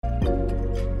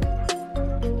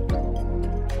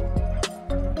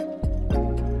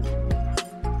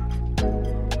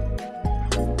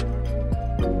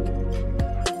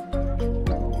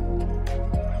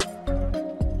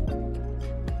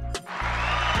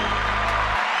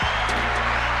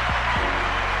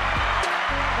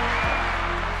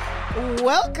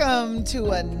Welcome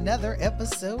to another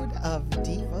episode of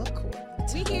Diva Court.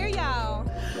 We hear y'all.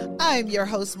 I'm your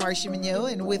host, Marcia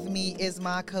Mignot, and with me is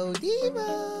my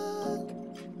co-diva,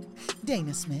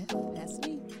 Dana Smith. That's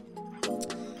me.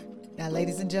 Now,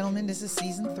 ladies and gentlemen, this is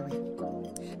season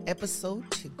 3, episode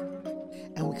 2,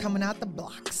 and we're coming out the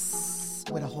blocks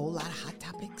with a whole lot of hot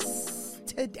topics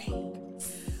today.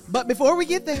 But before we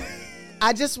get there,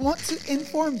 I just want to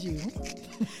inform you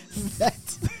that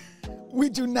we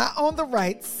do not own the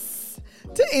rights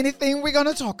to anything we're going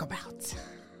to talk about.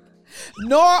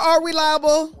 Nor are we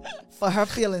liable for her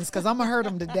feelings, because I'm going to hurt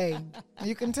them today.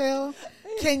 You can tell?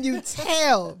 Can you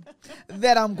tell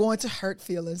that I'm going to hurt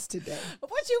feelings today?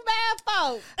 What you mad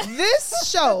for? This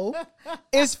show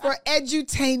is for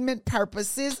edutainment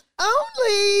purposes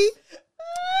only.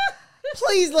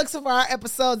 Please look for our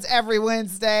episodes every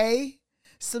Wednesday.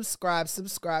 Subscribe.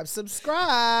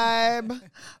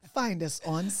 Find us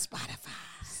on Spotify.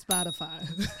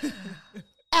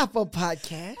 Apple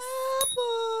Podcasts.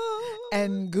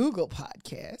 And Google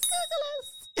Podcasts.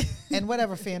 And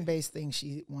whatever fan base thing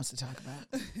she wants to talk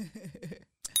about.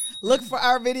 Look for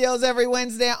our videos every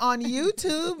Wednesday on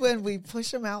YouTube, and we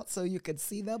push them out so you can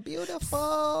see the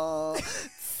beautiful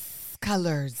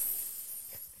colors.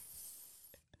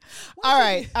 All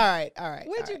right.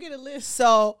 Where'd you get a list?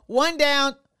 So, one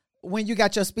down when you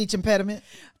got your speech impediment.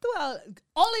 Well,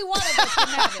 only one of us can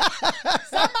have it.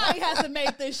 Somebody has to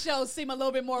make this show seem a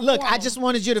little bit more Look, formal. I just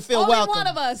wanted you to feel only welcome. One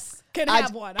of us can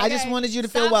have one. Okay? I just wanted you to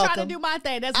feel Stop welcome. trying to do my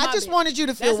thing. That's my I just bit. wanted you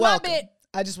to feel That's welcome. My bit.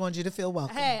 I just wanted you to feel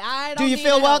welcome. Hey, I don't Do you need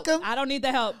feel the help. welcome? I don't need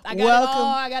the help. I got Welcome. it all.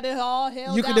 I got it all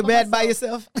held You down can do bad by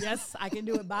myself. yourself? Yes, I can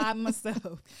do it by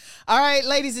myself. All right,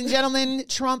 ladies and gentlemen,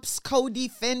 Trump's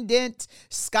co-defendant,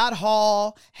 Scott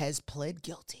Hall, has pled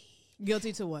guilty.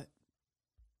 Guilty to what?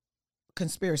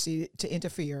 Conspiracy to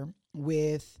interfere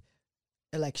with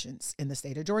elections in the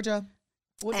state of Georgia.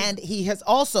 And he has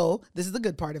also, this is the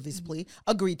good part of his plea,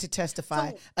 agreed to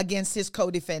testify against his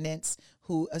co-defendants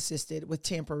who assisted with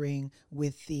tampering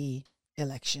with the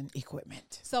election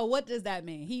equipment. So what does that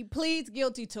mean? He pleads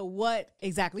guilty to what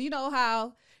exactly? You know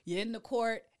how you're in the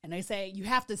court and they say you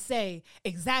have to say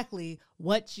exactly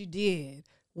what you did.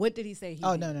 What did he say he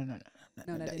did? No.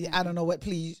 No, I don't know what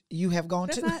plea you have gone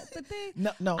That's to. not the thing.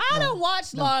 No. I don't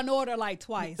watch Law and Order like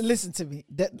twice. Listen to me.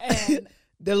 And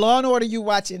The Law and Order you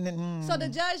watching. so the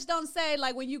judge don't say,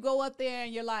 like, when you go up there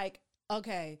and you're like,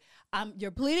 okay,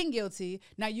 you're pleading guilty.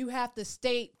 Now you have to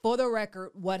state for the record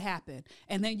what happened.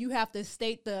 And then you have to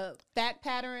state the fact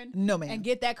pattern. No, ma'am. And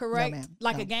get that correct. No, ma'am.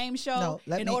 Like No. a game show.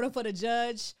 No, in order for the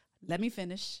judge, let me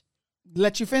finish.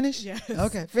 Let you finish? Yes.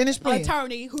 Okay, finish pleading.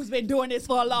 Attorney who's been doing this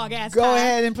for a long ass Go time.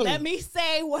 ahead and plead. Let me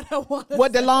say what I want to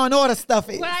What say. the Law and Order stuff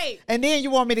is. Right. And then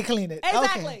you want me to clean it.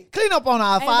 Exactly. Okay. Clean up on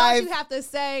aisle And 5. don't you have to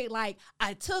say, like,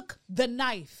 I took the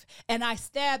knife and I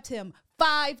stabbed him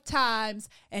 5 times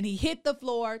and he hit the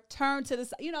floor, turned to the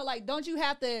side. You know, like, don't you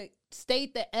have to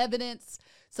state the evidence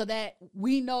so that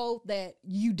we know that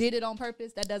you did it on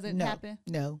purpose? That doesn't happen?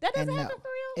 No. That doesn't and happen no. for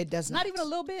real? It does not. Not even a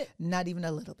little bit? Not even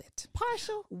a little bit.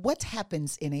 Partial? What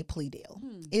happens in a plea deal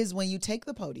is when you take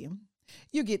the podium,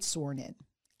 you get sworn in.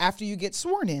 After you get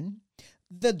sworn in,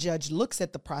 the judge looks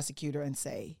at the prosecutor and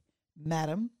say,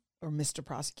 Madam or Mr.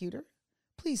 Prosecutor,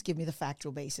 please give me the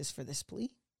factual basis for this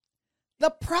plea. The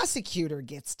prosecutor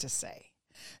gets to say,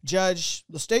 Judge,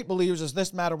 the state believes as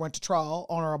this matter went to trial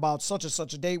on or about such and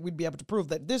such a date, we'd be able to prove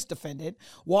that this defendant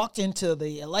walked into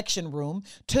the election room,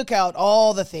 took out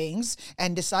all the things,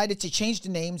 and decided to change the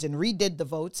names and redid the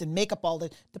votes and make up all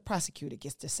the prosecutor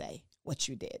gets to say what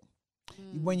you did.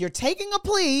 When you're taking a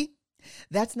plea,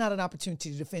 that's not an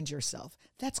opportunity to defend yourself.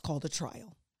 That's called a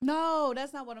trial. No,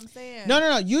 that's not what I'm saying.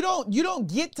 No. You don't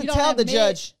get to You don't tell the admit.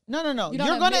 judge. No. You don't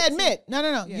You're going to admit admit. No.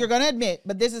 Yeah. You're going to admit,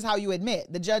 but this is how you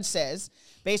admit. The judge says,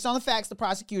 based on the facts, the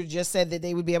prosecutor just said that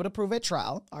they would be able to prove at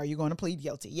trial. Are you going to plead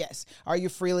guilty? Yes. Are you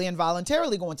freely and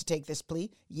voluntarily going to take this plea?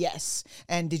 Yes.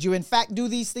 And did you in fact do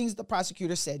these things the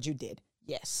prosecutor said you did?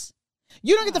 Yes.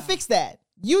 You don't get to fix that.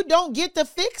 You don't get to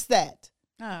fix that.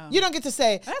 Oh. You don't get to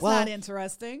say, That's well, not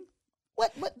interesting.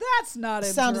 what That's not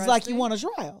interesting. sounds like you want a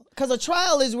trial. Because a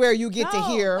trial is where you get to No,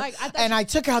 hear, like, I thought and you- I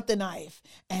took out the knife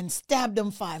and stabbed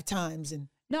him 5 times. And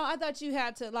No, I thought you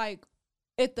had to, like,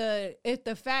 if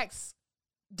the facts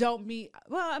don't meet.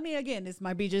 Well, I mean, again, this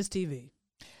might be just TV.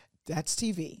 that's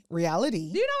TV.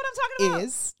 Reality Do you know what I'm talking about?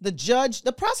 is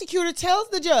the prosecutor tells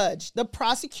the judge, the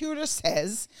prosecutor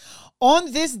says,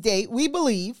 on this date, we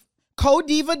believe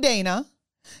co-diva Dana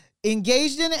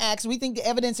engaged in acts. We think the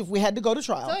evidence, if we had to go to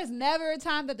trial. So it's never a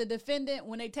time that the defendant,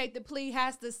 when they take the plea,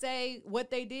 has to say what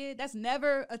they did. That's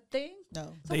never a thing.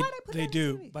 No. So why they put They that in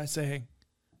do TV? by saying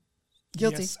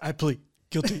Guilty. Yes, I plead.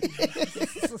 Guilty.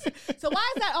 So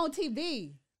why is that on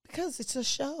TV? Because it's a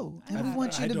show, and we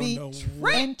want you I to don't be know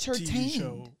what TV entertained.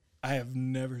 show. I have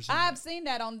never seen. I've seen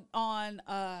that on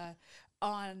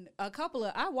a couple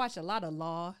of. I watch a lot of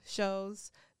law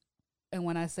shows, and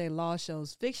when I say law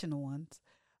shows, fictional ones.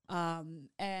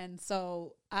 And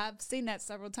so I've seen that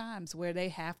several times where they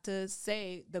have to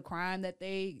say the crime that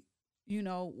they,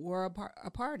 were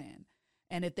a part in.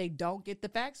 And if they don't get the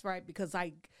facts right, because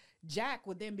like Jack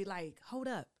would then be like, hold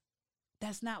up,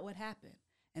 that's not what happened.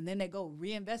 And then they go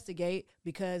reinvestigate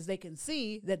because they can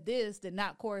see that this did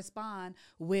not correspond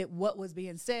with what was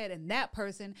being said. And that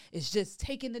person is just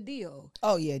taking the deal.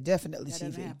 Oh, yeah, definitely, That TV.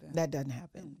 doesn't happen. That doesn't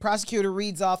happen. Prosecutor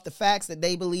reads off the facts that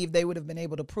they believe they would have been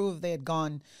able to prove if they had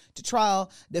gone to trial.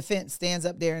 Defense stands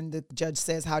up there and the judge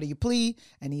says, how do you plead?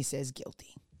 And he says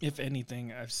guilty. If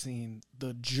anything, I've seen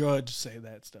the judge say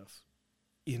that stuff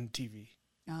in TV.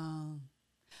 I'm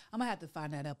going to have to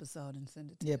find that episode and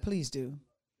send it to you. Yeah, please do.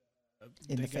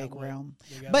 In They the got fake like- realm.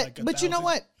 they got But like but you know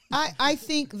 1,000. what? I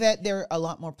think that there are a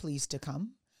lot more pleas to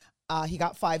come. He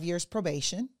got 5 years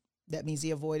probation. That means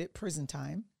he avoided prison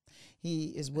time. He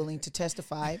is willing to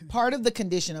testify. Part of the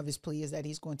condition of his plea is that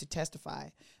he's going to testify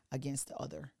against the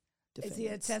other Is he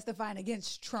defendants. testifying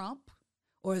against Trump?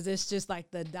 Or is this just like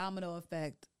the domino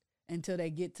effect until they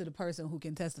get to the person who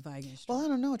can testify against Trump? Well, I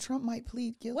don't know. Trump might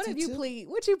plead guilty. What if you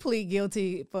too. plead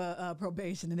guilty for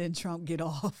probation and then Trump get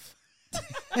off?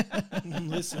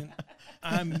 Listen,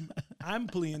 I'm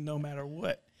pleading no matter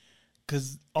what.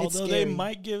 Because although they scary.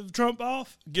 might give Trump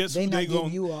off, guess They who not they giving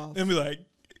going you off. and be like,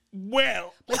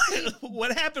 well,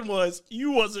 what happened was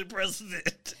you wasn't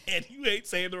president and you ain't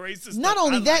saying the racist Not stuff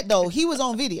only I that like. though, he was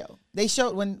on video. They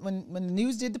showed when the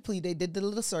news did the plea, they did the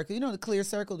little circle, the clear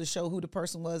circle to show who the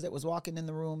person was that was walking in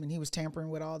the room, and he was tampering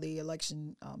with all the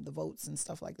election, the votes and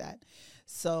stuff like that.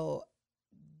 So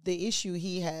the issue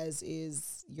he has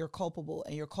is you're culpable,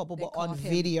 and you're culpable They on called him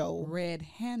video,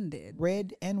 red-handed.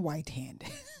 red and white-handed.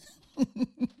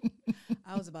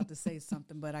 I was about to say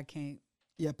something, but I can't.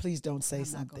 Yeah, please don't say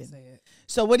I'm not gonna something. say it.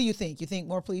 So what do you think? You think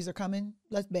more pleas are coming?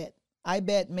 Let's bet. I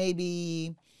bet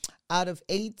maybe out of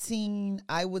 18,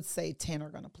 I would say 10 are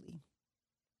going to plea.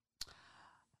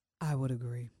 I would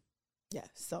agree. Yeah.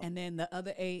 So And then the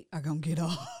other 8 are gonna get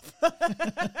off.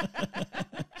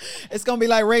 it's going to be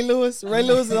like Ray Lewis. Ray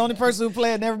Lewis is the only person who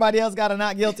played, and everybody else got a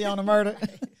not guilty on the murder.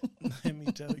 Let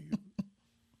me tell you,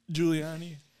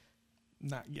 Giuliani,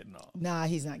 not getting off. Nah,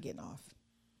 he's not getting off.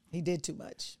 He did too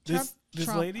much. This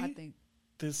Trump, lady, I think.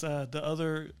 the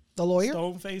other The lawyer?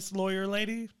 stone-faced lawyer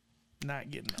lady, not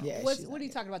getting off. Yeah. What she's are not you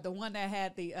talking about? The one that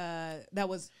had the that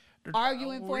was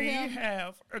arguing for we him?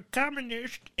 have a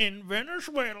communist in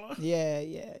Venezuela Yeah.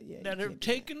 that you have can't do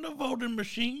taken the voting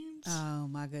machines. Oh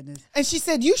my goodness. And she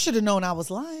said, you should have known I was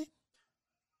lying.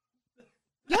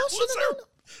 Y'all That should was have known.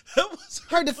 That was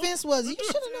Her defense was, you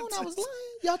should have known I was lying.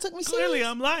 Y'all took me Clearly, serious.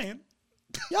 I'm lying.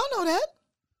 Y'all know that.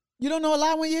 You don't know a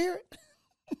lie when you hear it?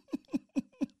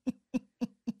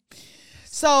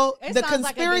 So It the sounds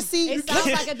like a conspiracy. it sounds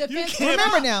like a You defense. can't-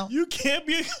 Remember now. You can't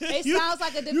be. It you, sounds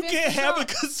like a You defense can't for have a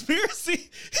Trump. conspiracy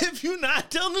if you're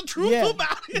not telling the truth Yeah,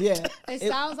 about it. yeah. It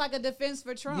sounds like a defense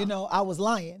for Trump. I was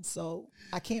lying, so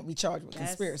I can't be charged with That's-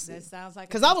 conspiracy. That sounds like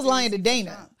a 'Cause I was lying to conspiracy for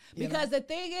Dana, Trump. you know? Because the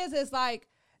thing is, it's like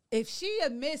if she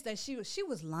admits that she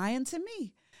was lying to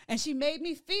me, and she made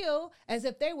me feel as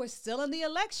if they were still in the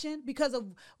election because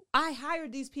of I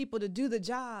hired these people to do the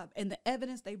job, and the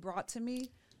evidence they brought to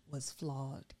me was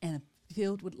flawed and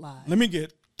filled with lies. Let me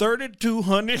get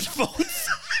 3,200 votes,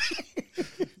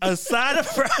 a side of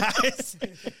fries,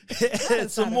 and some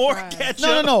side of more fries.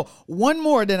 ketchup. No. One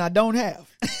more than I don't have.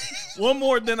 One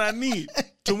more than I need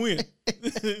to win.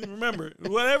 Remember,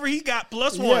 whatever he got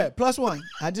plus one. Yeah, plus one.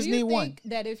 I Do just you need think one.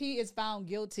 that if he is found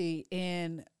guilty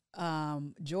in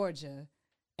Georgia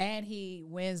and he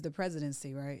wins the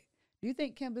presidency, right? Do you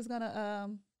think Kemp is gonna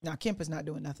Now, Kemp is not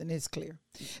doing nothing. It's clear.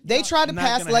 They tried to Not pass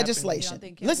gonna happen. legislation. You don't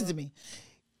think Kemp Listen will? to me.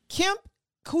 Kemp,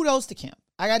 kudos to Kemp.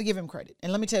 I got to give him credit.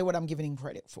 And let me tell you what I'm giving him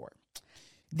credit for.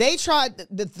 They tried,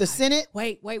 the Senate.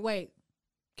 wait.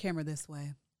 Camera this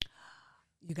way.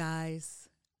 You guys,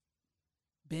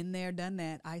 been there, done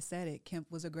that. I said it.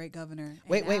 Kemp was a great governor. And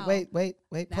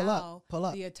Wait. Pull now up. Pull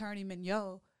up. The attorney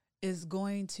Mignot is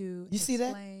going to You see that?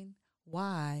 explain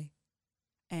why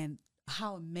and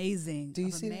how amazing Do you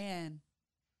of see a that? man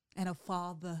and a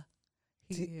father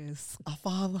he is. A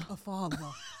father. A father.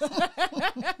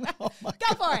 Oh my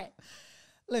Go for it.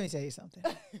 Let me tell you something.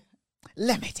 I'm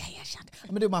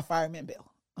going to do my fireman bill.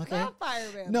 Okay. Not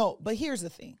fireman. No, but here's the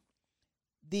thing.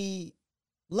 The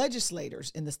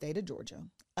legislators in the state of Georgia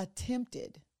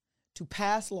attempted to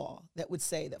pass law that would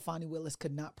say that Fonnie Willis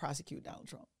could not prosecute Donald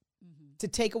Trump. to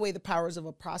take away the powers of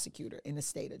a prosecutor in the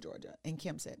state of Georgia. And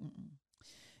Kemp said,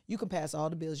 you can pass all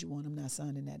the bills you want. I'm not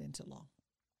signing that into law.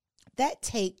 That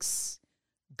takes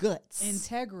guts.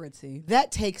 Integrity.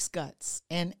 That takes guts.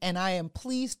 And I am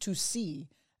pleased to see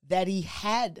that he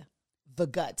had the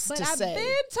guts to say. But I've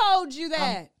been told you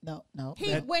that. No.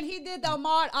 When he did the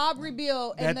Ahmaud Arbery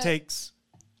bill. That takes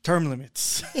term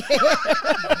limits.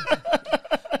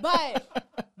 But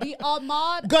the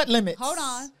Ahmaud. Gut limits. Hold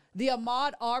on. The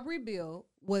Ahmaud Arbery bill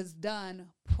was done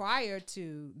prior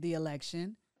to the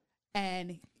election.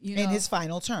 And, in his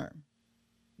final term.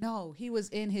 No, he was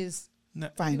in his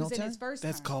final term. In his first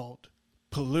That's term. called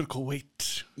political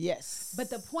weight. Yes. But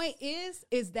the point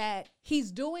is that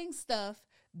he's doing stuff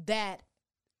that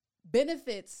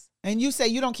benefits. And you say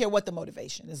you don't care what the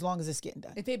motivation, as long as it's getting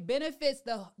done. If it benefits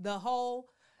the whole,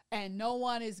 and no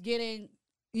one is getting,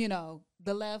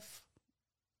 the left.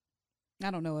 I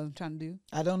don't know what I'm trying to do.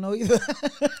 I don't know either.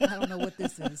 I don't know what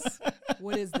this is.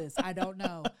 What is this? I don't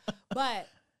know. But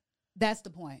that's the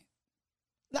point.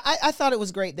 I thought it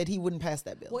was great that he wouldn't pass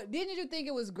that bill. Well, didn't you think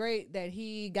it was great that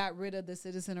he got rid of the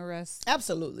citizen arrest?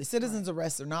 Absolutely. Citizens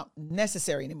arrests are not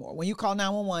necessary anymore. When you call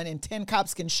 911 and 10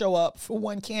 cops can show up for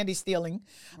one candy stealing,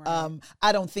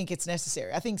 I don't think it's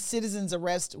necessary. I think citizens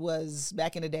arrest was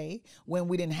back in the day when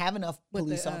we didn't have enough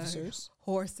police officers.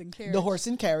 Horse and carriage. The horse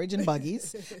and carriage and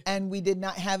buggies. And we did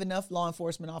not have enough law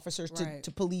enforcement officers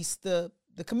to police the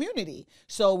community.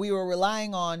 So we were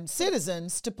relying on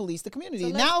citizens to police the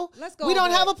community. So let's go we don't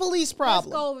over have a police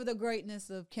problem. Let's go over the greatness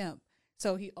of Kemp.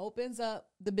 So he opens up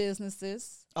the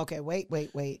businesses. Okay, wait.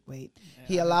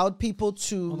 He allowed people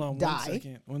to Hold on,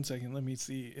 die. One second. Let me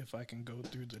see if I can go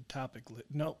through the topic list.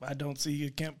 Nope, I don't see a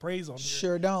Kemp praise on here.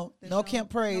 Sure don't. No Kemp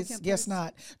praise. Kemp Guess praise.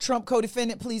 not. Trump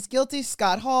co-defendant pleads guilty.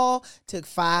 Scott Hall took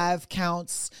 5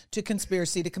 counts to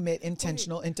conspiracy to commit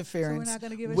intentional interference not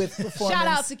gonna give a with performance shout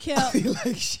out to Kemp. of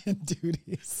election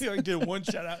duties. See, I did one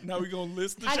shout out. Now we're going to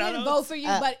list the I shout didn't outs. vote for you,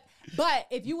 but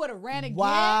if you would have ran again,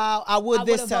 Wow, I would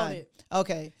this would've time. voted.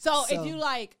 Okay. So if you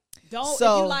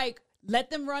let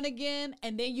them run again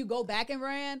and then you go back and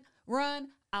run,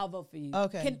 I'll vote for you.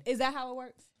 Okay. Is that how it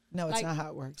works? No, it's not how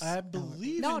it works. I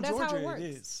believe No, in that's how it Georgia works. it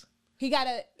is. He got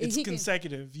to. It's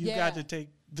consecutive. You got to take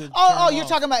the Oh, term you're off.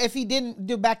 talking about if he didn't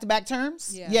do back-to-back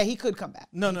terms? Yeah. He could come back.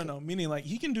 No. Meaning like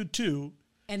he can do 2,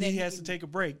 And and then he he has can- to take a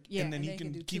break, Yeah, and then and he then he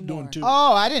can can do keep 2 doing more. 2.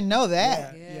 Oh, I didn't know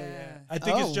that. Yeah. I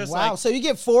think it's just wow. like So you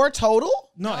get 4 total?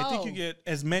 no. I think No. you get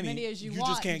as many. Many as you just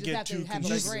want. can't you get have 2 to have a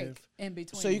consecutive. break in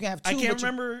between. So you can have 2. I can't but you-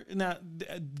 remember now.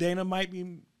 Dana might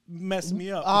be messing me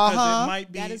up Uh-huh. because it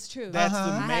might be That is true. That's Uh-huh.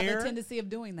 the I have mayor. a tendency of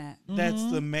doing that. That's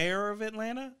the mayor of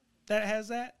Atlanta that has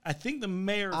that. I think the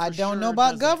mayor. I for don't sure know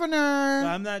about does that. governor. But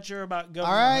I'm not sure about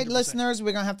governor. All right, 100%. listeners,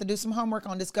 we're going to have to do some homework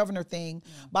on this governor thing.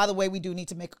 By the way, we do need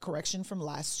to make a correction from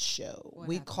last show.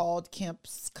 We happened? called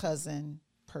Kemp's cousin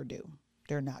Perdue.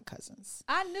 They're not cousins.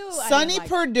 I knew Sonny I didn't like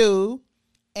Perdue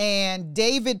and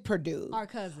David Perdue our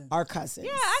cousins. are cousins.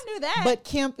 Yeah, I knew that. But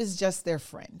Kemp is just their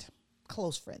friend.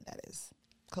 Close friend, that is.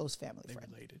 Close family They friend.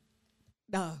 related.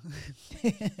 no.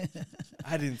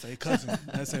 I didn't say cousin.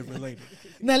 I said related.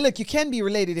 Now, look, you can be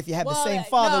related if you have the Well, same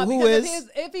father no, who because is.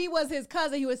 if he was his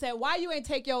cousin, he would say, "Why you ain't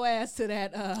take your ass to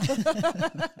that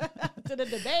to the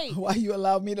debate?" Why you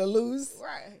allow me to lose?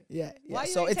 Right. Yeah. Why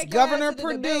you So ain't it's take your ass Governor to the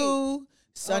Perdue,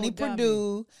 Sonny Oh, dummy.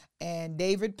 Perdue, and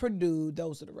David Perdue.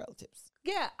 Those are the relatives.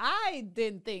 Yeah, I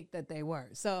didn't think that they were.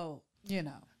 So,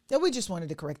 So we just wanted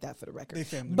to correct that for the record. They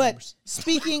family but members.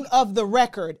 speaking of the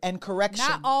record and correction,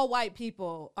 not all white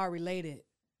people are related.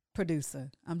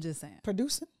 Producer. I'm just saying.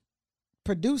 producing.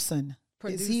 Producer.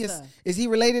 Is he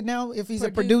related now? If he's a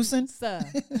producing,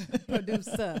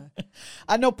 Producer.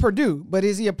 I know Purdue, but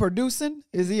is he a producing?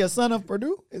 Is he a son of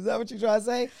Purdue? Is that what you're trying to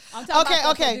say? I'm talking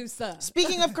about the okay. producer.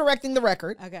 Speaking of correcting the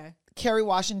record, Okay. Kerry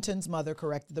Washington's mother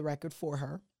corrected the record for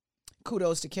her.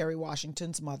 Kudos to Kerry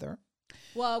Washington's mother.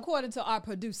 Well, according to our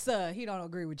producer, he don't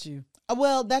agree with you.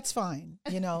 Well, that's fine.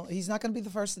 He's not going to be the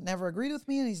first that never agreed with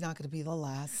me, and he's not going to be the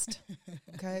last.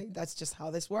 Okay? That's just how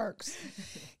this works.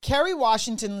 Kerry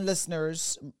Washington,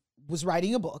 listeners, was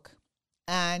writing a book,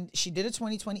 and she did a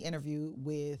 2020 interview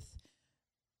with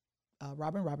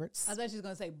Robin Roberts. I thought she was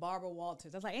going to say Barbara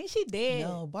Walters. I was like, ain't she dead?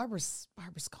 No, Barbara's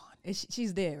gone.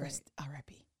 She's dead, right? Rest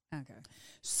R.I.P. Okay.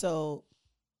 So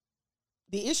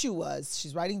the issue was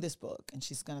she's writing this book and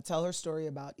she's going to tell her story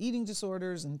about eating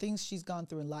disorders and things she's gone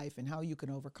through in life and how you can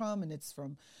overcome. And it's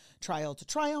from trial to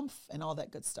triumph and all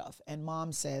that good stuff. And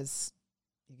mom says,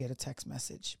 you get a text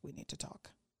message. We need to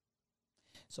talk.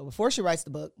 So before she writes the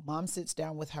book, mom sits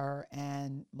down with her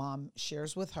and mom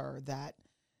shares with her that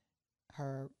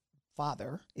her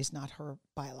father is not her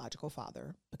biological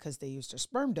father because they used her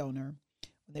sperm donor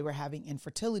they were having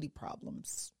infertility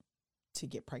problems to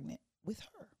get pregnant with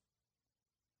her.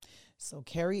 So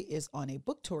Kerry is on a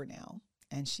book tour now,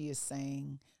 and she is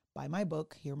saying, buy my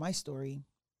book, hear my story.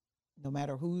 No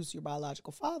matter who's your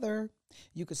biological father,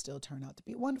 you could still turn out to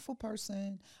be a wonderful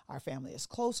person. Our family is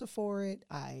closer for it.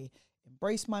 I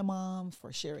embrace my mom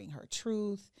for sharing her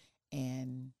truth,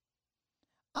 and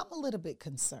I'm a little bit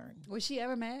concerned. Was she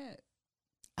ever mad?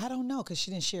 I don't know, because she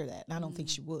didn't share that, and I don't think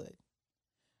she would.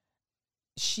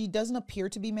 She doesn't appear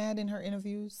to be mad in her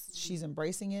interviews. She's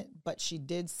embracing it, but she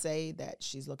did say that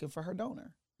she's looking for her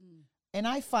donor. And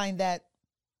I find that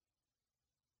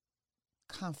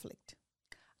conflict.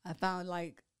 I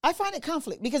find it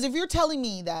conflict, because if you're telling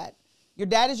me that your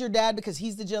dad is your dad because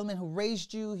he's the gentleman who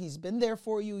raised you, he's been there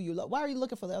for you, why are you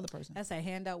looking for the other person? That's a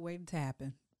handout waiting to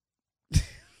happen.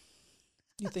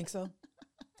 You think so?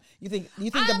 You think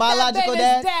the biological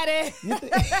dad? Daddy.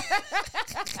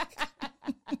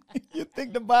 You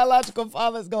think the biological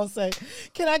father is gonna say,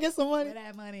 "Can I get some money? Where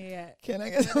that money at? Can I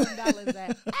get Where some them dollars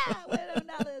at? Where them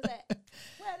dollars at?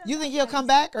 You think he'll come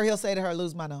back, or he'll say to her,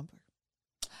 "Lose my number"?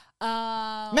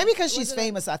 Maybe because she's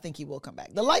famous, I think he will come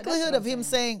back. The likelihood of him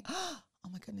saying, "Oh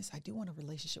my goodness, I do want a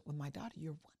relationship with my daughter.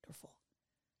 You're wonderful.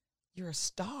 You're a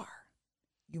star.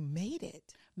 You made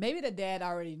it." Maybe the dad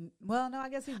already. Well, no, I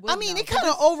guess he would. I mean, it kind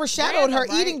of overshadowed her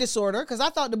eating disorder, because I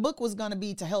thought the book was going to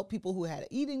be to help people who had an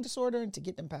eating disorder and to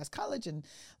get them past college. And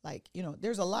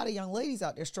there's a lot of young ladies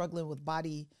out there struggling with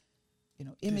body,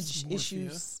 image Dysmorphia.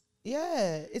 issues.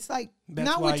 Yeah, it's like That's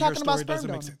now why we're talking about your story sperm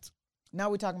doesn't make donor. sense. Now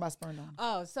we're talking about sperm donor.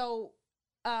 Oh, so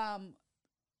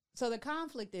the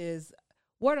conflict is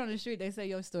word on the street. They say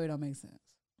your story don't make sense.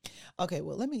 Okay,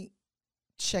 well, let me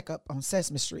check up on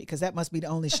Sesame Street, because that must be the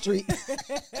only street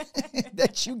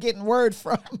that you getting word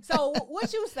from. So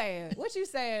what you saying? What you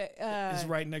saying? It's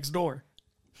right next door.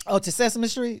 Oh, to Sesame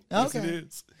Street? Okay. Yes, it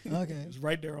is. Okay. It's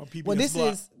right there on PBS Well, this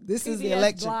block. is the PBS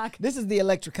electric. block. This is the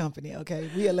electric company. Okay,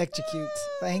 we electrocute.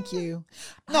 Thank you.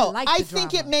 No, like I the think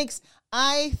drama.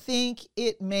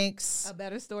 it makes A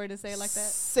better story to say like that?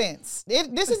 sense.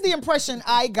 This is the impression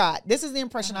I got. This is the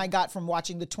impression I got from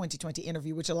watching the 2020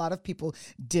 interview, which a lot of people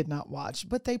did not watch,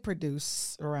 but they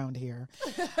produce around here.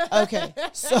 Okay,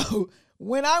 so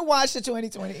when I watched the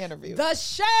 2020 interview, The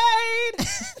shade.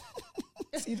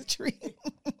 see the tree.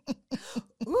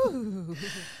 Ooh.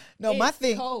 No, It's my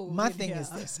thing in is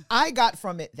here. this. I got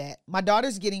from it that my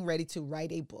daughter's getting ready to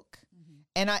write a book.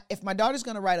 And if my daughter's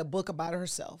going to write a book about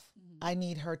herself, I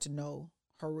need her to know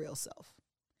her real self.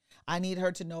 I need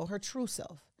her to know her true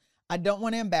self. I don't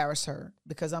want to embarrass her,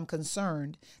 because I'm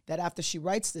concerned that after she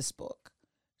writes this book,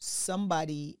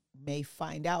 somebody may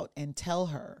find out and tell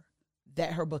her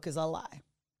that her book is a lie.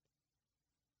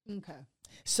 Okay.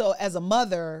 So as a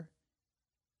mother,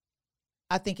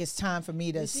 I think it's time for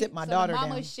me to sit my daughter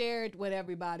Mama down. shared with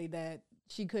everybody that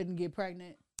she couldn't get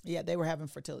pregnant. Yeah, they were having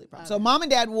fertility problems. Okay. So mom and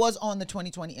dad was on the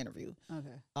 2020 interview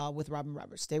Okay. with Robin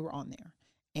Roberts. They were on there.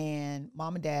 And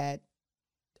mom and dad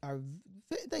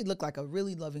they look like a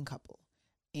really loving couple.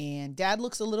 And dad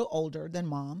looks a little older than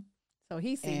mom. So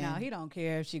he see now he don't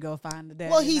care if she go find the daddy.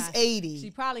 Well, or he's not. 80.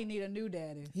 She probably need a new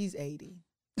daddy. He's 80.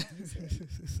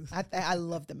 I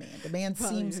love the man. The man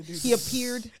Probably need to seems, do he that.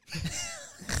 appeared.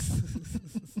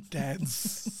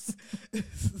 Dad's.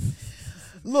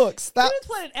 Look, stop. You just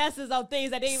putting S's on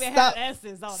things that didn't even Stop- have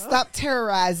S's on them. Stop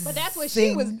terrorizing. But that's what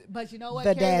she was. But you know what?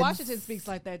 the Kerry dads. Washington speaks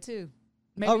like that too.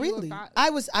 Maybe Oh, you were really? fi- I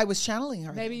was channeling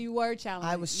her. Maybe then. you were challenging.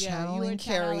 I was Yeah, you channeling were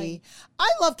Kerry. I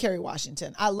love Kerry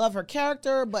Washington. I love her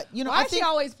character, but Why I is think she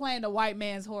always playing the white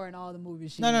man's whore in all the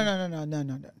movies? She no.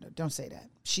 in? Don't say that.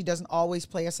 She doesn't always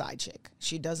play a side chick.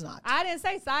 She does not. I didn't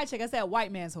say side chick. I said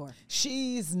white man's whore.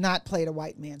 She's not played a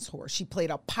white man's whore. She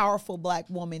played a powerful black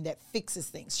woman that fixes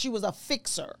things. She was a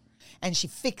fixer, and she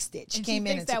fixed it. She And came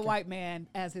she in fixed and that took white man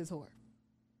as his whore.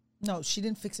 No, she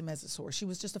didn't fix him as a whore. She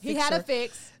was just a fixer. He had a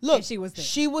fix. Look, and she was there.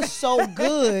 she was so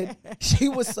good. She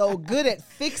was so good at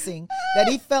fixing that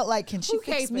he felt like, can she Who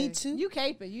fix me caping? too? You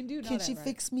caping. You do know Can that, she right?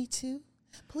 fix me too?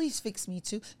 Please fix me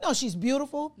too. No, she's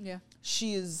beautiful. Yeah.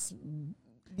 She is,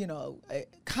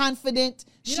 confident.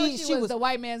 You know she was the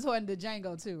white man's whore in the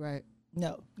Django too, right?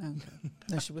 No, Okay.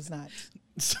 no, she was not.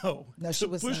 So No, she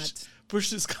to was not. push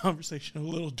this conversation a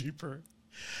little deeper.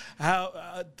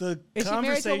 How the Is she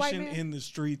married to a white conversation man? in the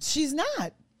streets? She's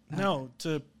not No,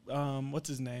 to what's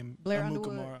his name? Blair Amukamara,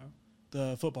 Underwood?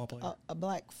 the football player. a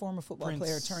black former football Prince-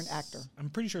 player turned actor. I'm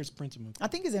pretty sure it's Prince Amukamara. I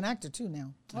think he's an actor too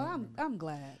now. Well, I'm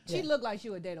glad. She Yeah. looked like she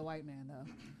would date a white man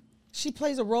though. She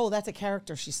plays a role. That's a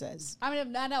character, she says. I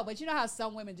mean, I know, but you know how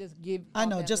some women just give. I off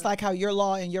know, that just look. like how your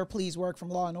law and your pleas work from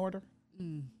Law and Order.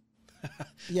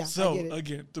 Yeah. I So get it.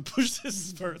 again, to push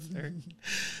this further,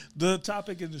 the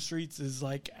topic in the streets is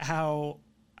like how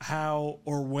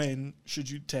or when should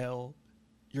you tell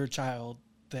your child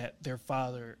that their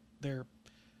father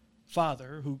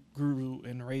who grew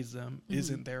and raised them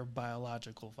isn't their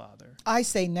biological father? I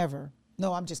say never.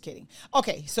 No, I'm just kidding.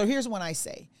 Okay, so here's what I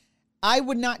say. I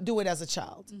would not do it as a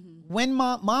child. When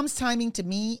mom's timing to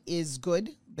me is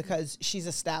good because she's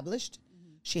established.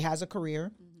 She has a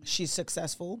career. She's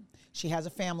successful. She has a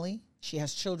family. She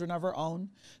has children of her own.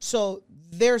 So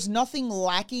there's nothing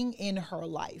lacking in her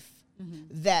life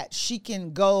that she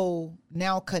can go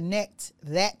now connect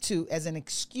that to as an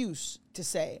excuse to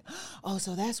say, oh,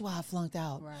 so that's why I flunked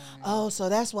out. Right. Oh, so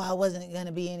that's why I wasn't going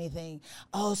to be anything.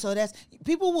 Oh, so that's,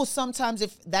 people will sometimes,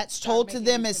 if that's told to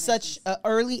them at such an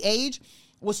early age,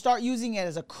 will start using it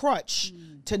as a crutch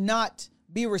to not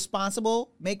be responsible,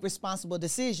 make responsible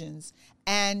decisions,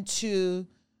 and to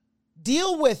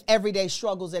deal with everyday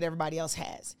struggles that everybody else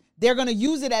has. They're going to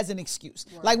use it as an excuse.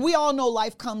 Right. Like, we all know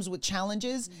life comes with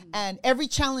challenges, and every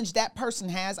challenge that person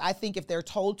has, I think if they're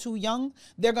told too young,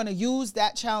 they're going to use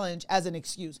that challenge as an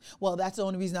excuse. Well, that's the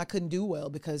only reason I couldn't do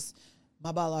well, because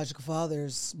my biological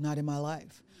father's not in my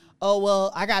life. Oh,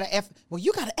 well, I got an F. Well,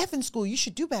 you got an F in school. You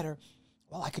should do better.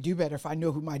 Well, I could do better if I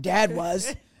knew who my dad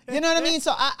was. You know what I mean?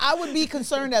 So I would be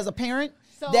concerned as a parent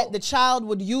that the child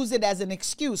would use it as an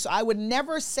excuse. So I would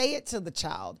never say it to the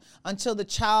child until the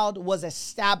child was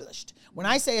established. When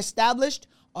I say established,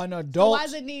 an adult. So why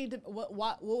does it need?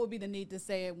 What would be the need to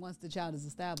say it once the child is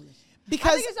established?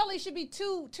 Because I think it only should be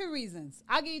two reasons.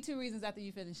 I'll give you 2 reasons after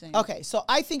you finish saying. Okay, so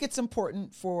I think it's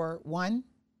important for one,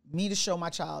 me to show my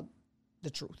child the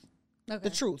truth. Okay.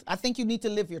 The truth. I think you need to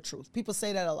live your truth. People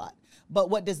say that a lot. But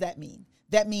what does that mean?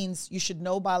 That means you should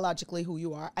know biologically who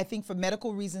you are. I think for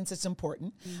medical reasons, it's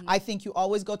important. I think you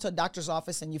always go to a doctor's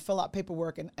office and you fill out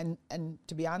paperwork. And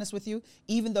to be honest with you,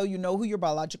 even though you know who your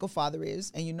biological father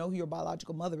is and you know who your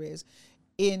biological mother is,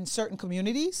 in certain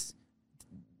communities,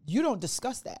 you don't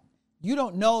discuss that. You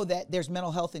don't know that there's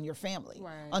mental health in your family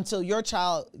until your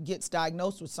child gets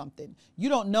diagnosed with something. You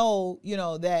don't know,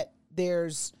 that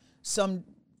there's some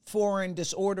foreign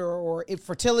disorder or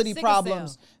infertility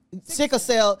problems. Sickle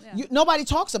cell. Yeah. Nobody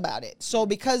talks about it. So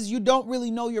because you don't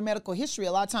really know your medical history,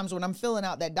 a lot of times when I'm filling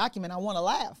out that document, I want to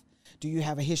laugh. Do you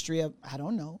have a history of, I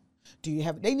don't know.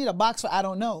 They need a box for I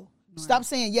don't know. Right. Stop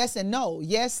saying yes and no.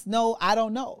 Yes, no, I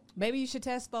don't know. Maybe you should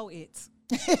test for it.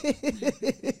 They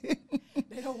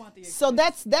don't want the excuse. So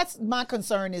that's my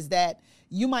concern, is that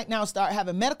you might now start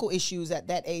having medical issues at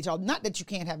that age. Not that you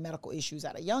can't have medical issues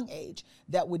at a young age.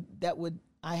 That would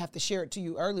I have to share it to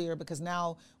you earlier, because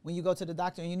now when you go to the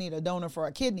doctor and you need a donor for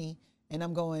a kidney, and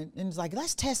I'm going, and it's like,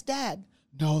 let's test dad.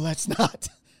 No, let's not.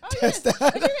 Test dad.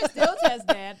 But you can still test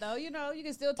dad, though. You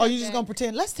can still test dad. Oh, you're just going to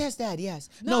pretend? Let's test dad, yes.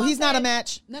 No, he's not a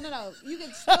match. No. You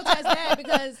can still test dad,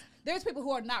 because there's people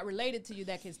who are not related to you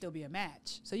that can still be a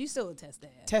match. So you still test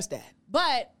dad. Test dad.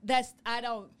 But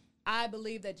I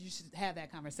believe that you should have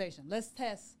that conversation. Let's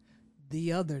test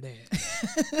the other dad.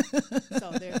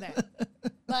 So there's that.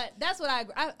 But that's what I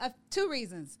 2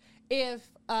 reasons. If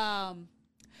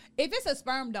it's a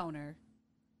sperm donor,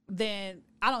 then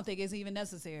I don't think it's even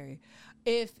necessary.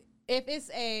 If it's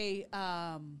a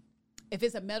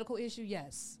medical issue,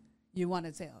 yes, you want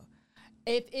to tell.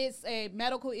 If it's a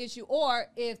medical issue, or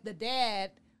if the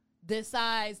dad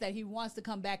decides that he wants to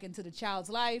come back into the child's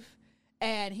life,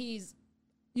 and he's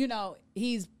not,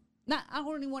 I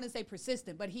don't even want to say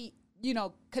persistent, but he,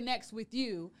 connects with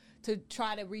you to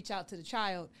try to reach out to the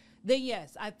child, then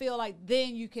yes, I feel like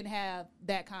then you can have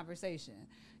that conversation,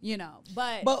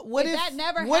 But what if that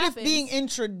never what happens, if being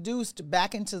introduced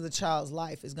back into the child's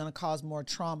life is going to cause more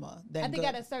trauma than I think good?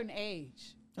 at a certain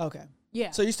age. Okay.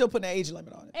 Yeah. So you're still putting an age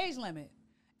limit on it. Age limit.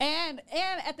 And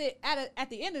at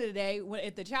the end of the day,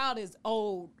 if the child is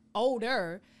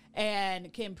older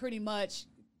and can pretty much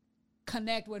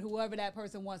connect with whoever that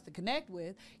person wants to connect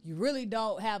with, you really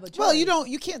don't have a choice. Well,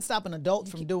 you can't stop an adult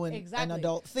from doing an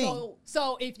adult thing.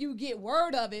 So if you get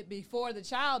word of it before the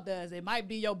child does, it might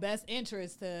be your best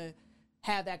interest to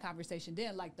have that conversation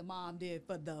then, like the mom did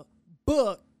for the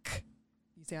book.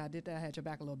 You see how I did that? I had your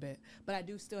back a little bit, but I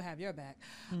do still have your back.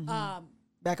 Mm-hmm.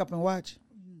 Back up and watch.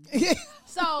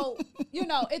 So,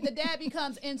 if the dad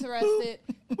becomes interested,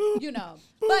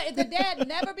 but if the dad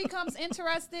never becomes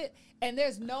interested and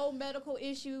there's no medical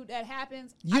issue that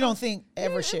happens, you don't think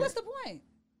ever share. What's the point?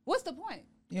 What's the point?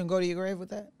 You gonna go to your grave with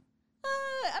that?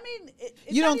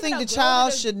 You don't think the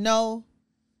child should know?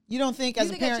 You don't think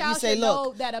as a parent you say,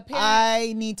 look,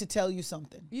 I need to tell you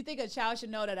something? You think a child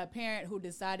should know that a parent who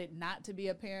decided not to be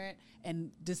a parent and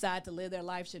decide to live their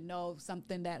life should know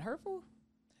something that hurtful?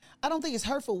 I don't think it's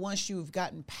hurtful once you've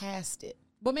gotten past it.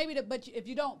 But but if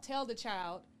you don't tell the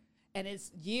child, and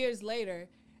it's years later,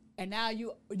 and now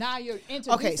you're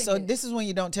introducing. Okay, so this is when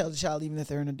you don't tell the child, even if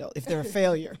they're an adult, if they're a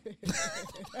failure.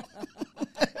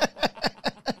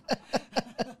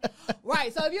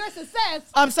 Right. So if you're a success,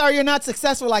 I'm sorry, you're not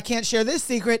successful. I can't share this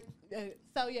secret.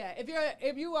 So yeah,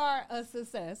 if you are a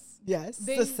success, Yes,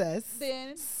 then, success.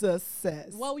 Then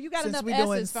Success. well, you got Since enough we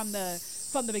S's doing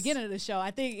from the beginning of the show.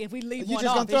 I think if we leave You one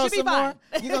just off, gonna throw it should be some fine.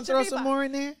 more? You gonna throw some more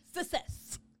in there?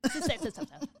 Success.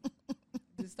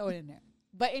 Just throw it in there.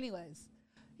 But anyways,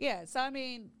 yeah. So I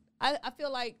mean, I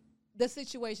feel like the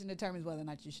situation determines whether or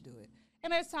not you should do it.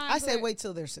 And there's times I say where- wait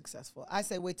till they're successful. I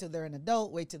say wait till they're an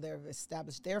adult, wait till they've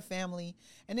established their family,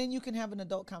 and then you can have an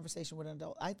adult conversation with an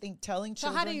adult. I think telling So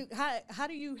children. how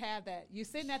do you have that? You're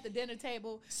sitting at the dinner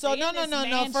table. So they in no. this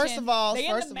mansion, First of all, they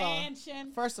in the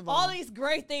mansion. first of all all, these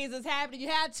great things is happening. You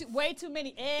had way too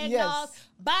many eggnogs. Yes.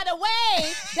 By the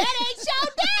way, that ain't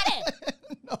your daddy.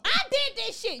 No. I did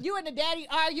this shit. You and the daddy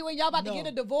arguing. Y'all about to No. get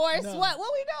a divorce. No. What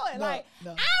we doing? No. Like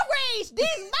No. I raised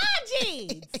these my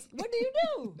genes. What do you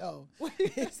do? no,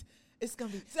 it's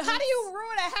gonna be. So how do you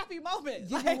ruin a happy moment?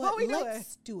 You Like, know what we doing?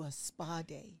 Let's do a spa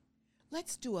day.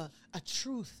 Let's do a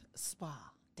truth spa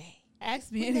day.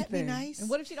 Ask me Wouldn't anything. that be nice? And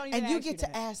what if she don't even And you ask get to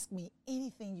that? ask me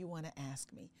anything you want to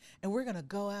ask me, and we're gonna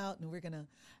go out and we're gonna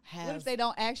have. What if they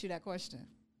don't ask you that question?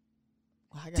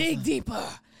 Well, I got Dig some- deeper.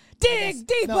 Dig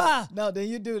deeper. No, then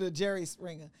you do the Jerry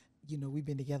Springer. You know, we've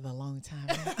been together a long time.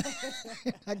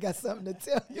 Now. I got something to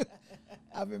tell you.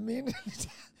 I've been meaning to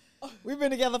We've been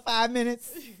together 5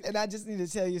 minutes, and I just need to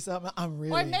tell you something. I'm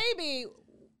really. Or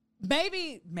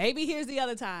maybe here's the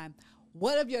other time.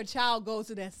 What if your child goes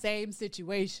through that same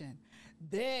situation?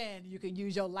 Then you can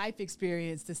use your life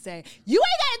experience to say, you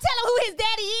ain't got to tell him who his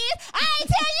daddy is. I ain't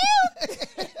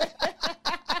tell you.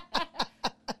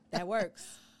 That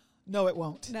works. No, it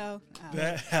won't. No.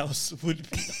 That house would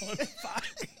be on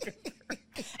fire.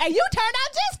 And you turned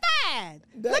out just fine.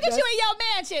 Look at that's- you in your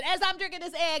mansion as I'm drinking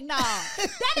this eggnog.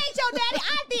 That ain't your daddy.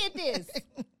 I did this.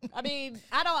 I mean,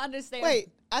 I don't understand. Wait,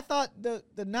 I thought the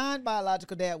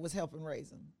non-biological dad was helping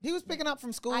raise him. He was picking up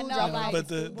from school. I know, dropping like- off But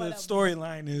the whatever.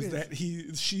 storyline is that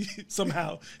she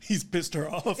somehow he's pissed her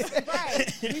off.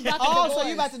 Right. We about to Oh, so divorce.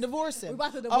 you about to divorce him? We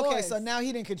about to Okay, divorce. so now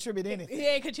he didn't contribute anything. He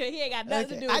ain't got nothing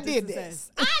to Okay, do with I did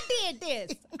success. this. I did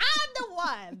this. I'm the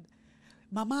one.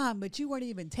 My mom, but you weren't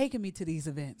even taking me to these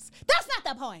events. That's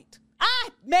not the point. I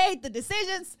made the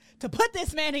decisions to put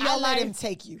this man in your I life. let him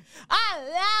take you. I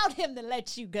allowed him to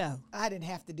let you go. I didn't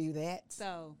have to do that.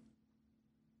 So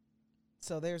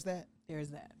So there's that. there's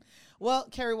that. Well,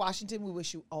 Kerry Washington, we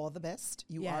wish you all the best.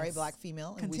 You are a Yes. black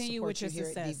female, and Continue we with support your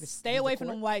you here at success. Diva, Stay Diva away from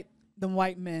Court. them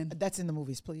white men. That's in the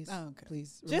movies, please. Oh, okay.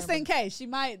 Please. Just remember. in case. She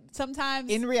might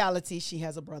sometimes In reality, she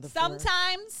has a brother.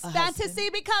 sometimes a fantasy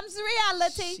becomes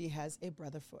reality. She has a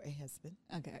brother for a husband.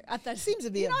 Okay. I thought Seems to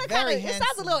be a it very it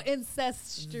sounds a little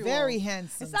incestual. Very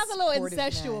handsome. It sounds a little supportive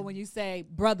incestual man. when you say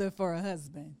brother for a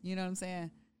husband. You know what I'm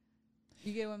saying?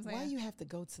 You get what I'm saying? Why you have to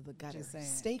go to the gutter? Just saying.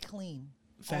 Stay clean.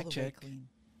 Fact all the way check. clean.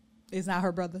 It's not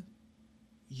her brother.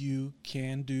 You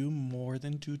can do more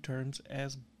than 2 terms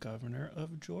as governor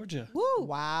of Georgia. Woo.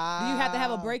 Wow. Do you have to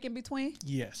have a break in between?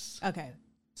 Yes, Okay.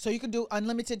 So you can do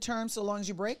unlimited terms so long as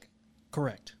you break?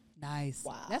 correct. Nice.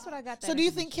 Wow. That's what I got. That So do you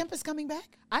information. think Kemp is coming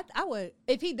back? I would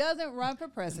if he doesn't run for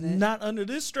president? Not under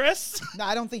this stress. No,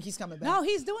 I don't think he's coming back. No,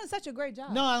 he's doing such a great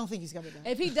job. No, I don't think he's coming back.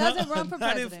 If he doesn't run for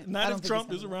not president, if, not I don't if think Trump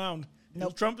he's is coming around.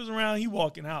 Nope. If Trump is around, he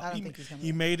walking out. I don't he, think he's coming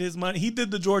he back. made his money. He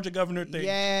did the Georgia governor thing.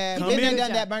 Yeah, Come been there, in-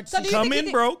 done that. Merch. So do you Come think he in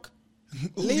did- broke.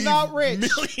 Leave out rich.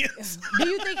 Millions. do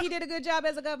you think he did a good job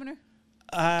as a governor?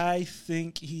 I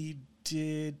think he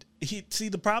did. He see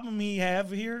the problem we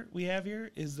have here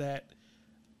is that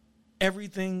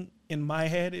everything in my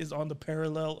head is on the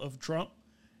parallel of Trump.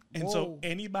 And so Whoa.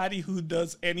 anybody who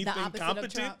does anything opposite of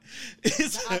competent Trump. is,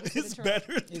 The opposite is of Trump.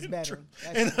 better Is than better. Trump.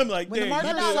 That's And I'm like, when the dang, marker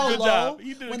he is did so a good low, job.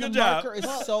 He did when a the good job. marker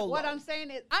is so low. What I'm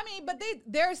saying is, I mean, but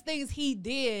there's things he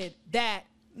did that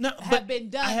No, have but been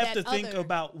done I have that to think other-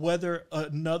 about whether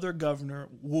another governor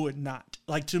would not.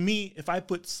 Like, to me, if I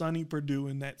put Sonny Perdue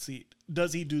in that seat,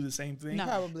 does he do the same thing? No.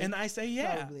 Probably. And I say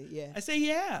yeah. Probably, yeah. I say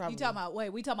yeah. Probably. you talking about. Wait,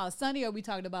 we talking about Sonny or we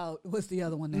talking about what's the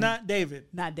other one? Name? Not David.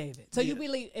 Not David. So you Yeah.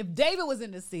 believe if David was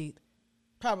in the seat,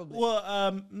 Probably. Well,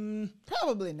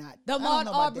 Probably not. the I don't Maud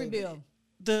know about Aubrey David.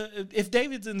 bill. if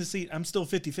David's in the seat, I'm still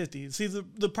 50-50. See,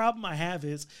 the problem I have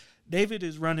is David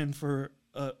is running for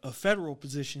a federal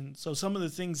position, so some of the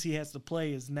things he has to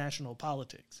play is national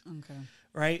politics, Okay.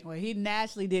 right? Well, he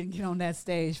naturally didn't get on that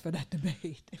stage for that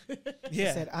debate. He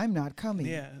Yeah, said, I'm not coming.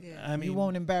 yeah. Yeah. I mean, You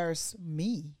won't embarrass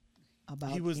me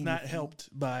about he was not anything." helped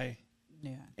by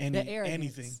Yeah.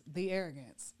 anything. The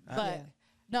arrogance. But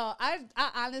no, I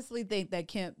honestly think that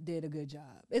Kemp did a good job.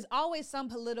 It's always some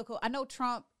political. I know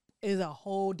Trump is a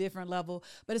whole different level,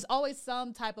 but it's always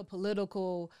some type of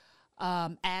political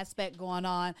aspect going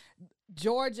on.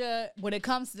 Georgia, when it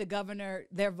comes to the governor,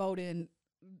 they're voting.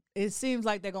 It seems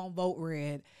like they're gonna vote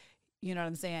red. You know what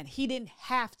I'm saying? He didn't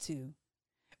have to.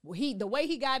 The way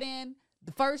he got in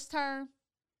the first term,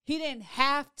 he didn't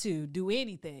have to do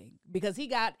anything because he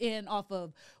got in off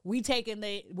of we are taking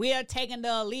the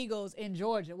illegals in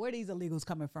Georgia. Where are these illegals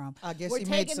coming from? I guess we're he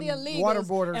taking made the some illegals water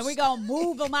borders, and we're gonna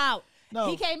move them out.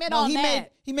 He came in on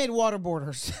that. He made water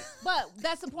borders. But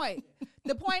that's the point.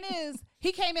 The point is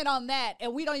he came in on that,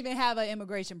 and we don't even have an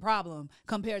immigration problem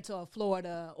compared to a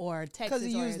Florida or Texas. Because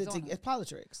he or used Arizona. it as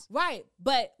politics. Right.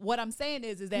 But what I'm saying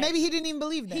is that Maybe he didn't even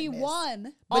believe that. he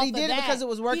won, but he off did of it that. because it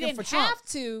was working he didn't for Trump. Have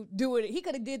to do it. He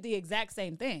could have did the exact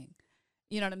same thing.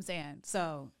 You know what I'm saying?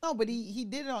 So no, but he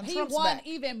did it on he Trump's won back.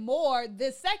 even more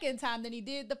the second time than he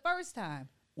did the first time.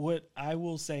 What I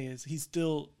will say is he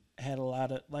still had a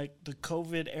lot of like the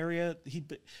COVID area.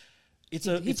 It's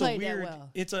a weird well.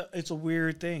 it's a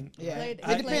weird thing. Yeah, Played-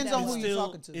 it depends on who Still- you're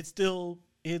talking to.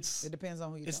 It depends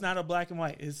on who you're It's talking not a black and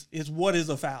white. It's what is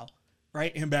a foul,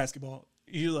 right? In basketball,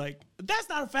 you're like, that's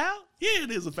not a foul. Yeah,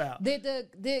 it is a foul.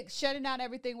 Did shutting down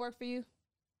everything work for you?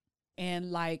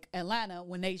 And like Atlanta,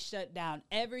 when they shut down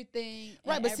everything,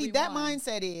 right. and But see, that everyone-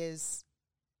 mindset is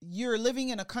you're living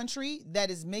in a country that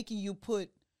is making you put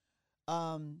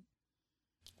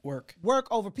work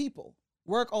over people,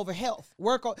 work over health,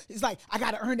 it's like, I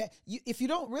got to earn that. If you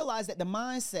don't realize that the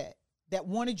mindset that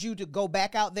wanted you to go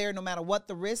back out there no matter what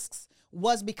the risks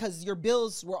was because your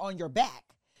bills were on your back.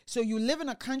 So you live in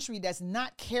a country that's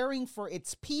not caring for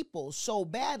its people so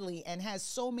badly and has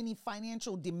so many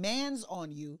financial demands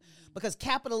on you because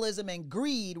capitalism and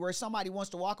greed, where somebody wants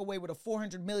to walk away with a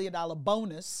 $400 million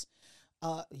bonus,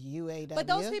 UAW. But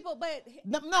those people,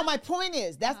 No, my point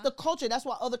is that's the culture. That's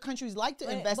why other countries like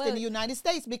to invest in the United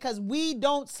States because we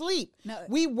don't sleep. No.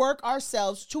 We work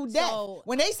ourselves to death. So-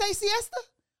 When they say siesta,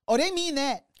 they mean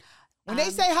that. When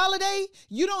they say holiday,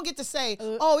 you don't get to say,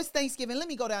 oh, it's Thanksgiving. Let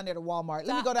me go down there to Walmart.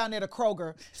 Let me go down there to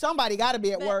Kroger. Somebody got to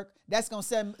be at work. That's going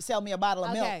to sell me a bottle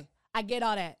of milk. Okay, I get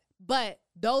all that. But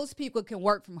those people can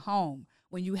work from home.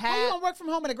 When you have... How you going to work from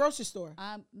home at a grocery store?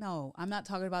 No, I'm not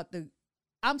talking about the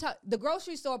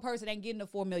grocery store person ain't getting a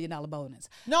 $4 million bonus.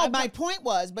 No, my point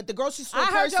was, but the grocery store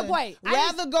heard your person point.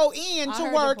 rather go in I to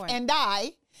heard work your point. and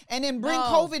die and then bring No,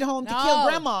 COVID home to no, kill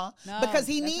grandma no, because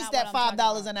he that's needs not that what I'm talking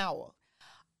 $5 about. an hour.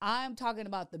 I'm talking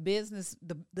about the business,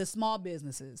 the small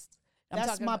businesses.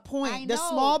 That's my point. I The know,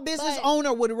 small business but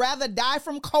owner would rather die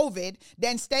from COVID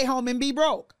than stay home and be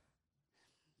broke.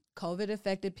 COVID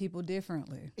affected people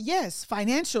differently. Yes,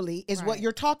 financially is what Right.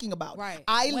 you're talking about. Right.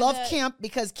 I When love the- Kemp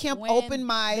because Kemp when opened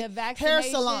my the hair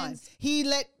salon. vaccinations- He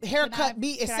let haircut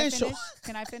be essential.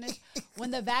 Can I finish?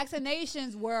 When the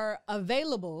vaccinations were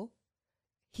available,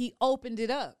 he opened it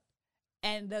up.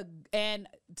 And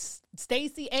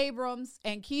Stacey Abrams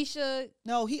and Keisha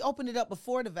No, he opened it up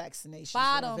before the vaccinations were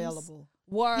Bottoms available.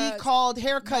 were He called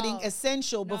haircutting No,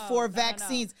 essential no, before no, no,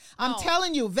 vaccines. no. I'm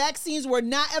telling you, vaccines were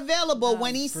not available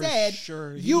when he For said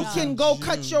sure. you He was can in go June.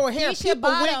 cut your hair. Keisha People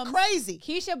went Bottoms- crazy.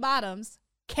 Keisha Bottoms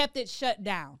kept it shut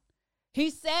down. He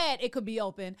said it could be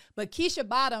open, but Keisha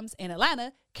Bottoms in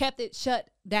Atlanta kept it shut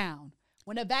down.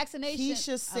 When the vaccination...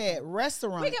 Keisha said Okay.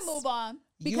 restaurants. We can move on.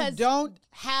 Because you don't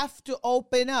have to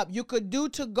open up. You could do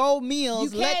to-go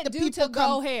meals. you Let can't the do people to-go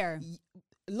come. hair.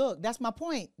 Look, that's my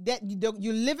point. That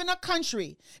you live in a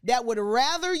country that would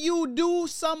rather you do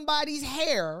somebody's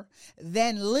hair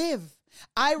than live.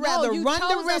 I rather you run chose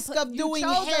the risk of doing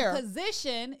You chose hair. a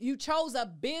position. You chose a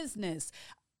business.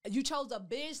 You chose a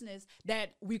business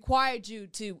that required you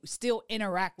to still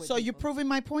interact with So people. you're proving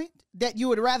my point that you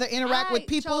would rather interact I with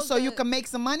people chose so you the- can make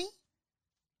some money.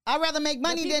 I'd rather make The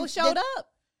money people than showed than, up.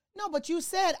 No, but you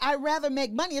said I'd rather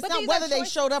make money. It's But not these whether are they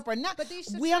choices. showed up or not. But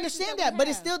these are We choices understand that that, we but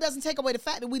it have. still doesn't take away the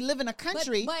fact that we live in a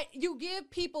country. But you give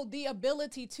people the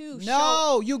ability to show.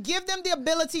 No, you give them the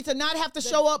ability to not have to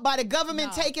show up by the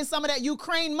government No. taking some of that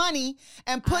Ukraine money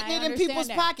and putting I it in understand people's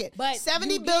that. pocket. But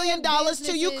 $70 you billion give to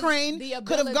businesses Ukraine the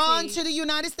could have gone ability- to the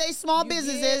United States small You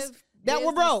businesses give that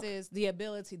were broke. businesses the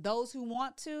ability. Those who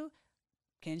want to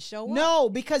can show up. No,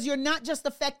 because you're not just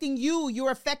affecting you, you're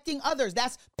affecting others.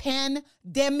 That's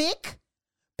pandemic.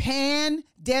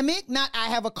 Pandemic, not I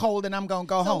have a cold and I'm going to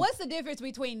go So home. what's the difference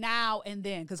between now and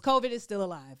then? Because COVID is still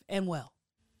alive and well.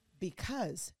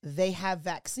 Because they have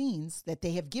vaccines that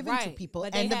they have given to Right, people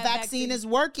but they and the have vaccine vaccines. is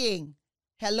working.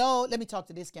 Hello, let me talk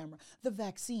to this camera. The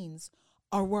vaccines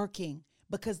are working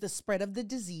because the spread of the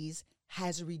disease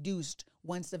has reduced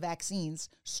once the vaccines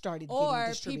started getting Or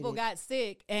distributed. people got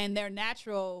sick and their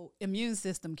natural immune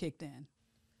system kicked in.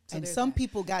 So and there's some that.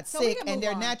 people got So we sick can and move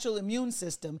their on. natural immune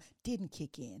system didn't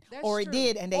kick in. That's or true. it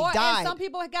did and they And died. some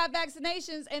people got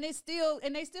vaccinations and they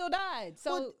still died.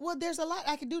 So well, there's a lot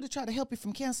I can do to try to help you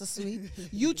from cancer, sweet.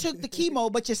 You took the chemo,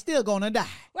 but you're still gonna die.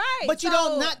 right. But you so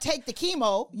don't not take the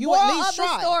chemo. You moral at least of the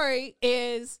try. story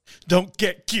is Don't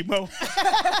get chemo.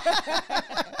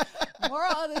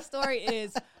 moral of the story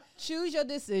is choose your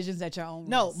decisions at your own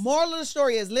No, risk. moral of the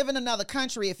story is live in another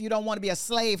country if you don't want to be a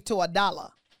slave to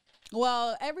 $1.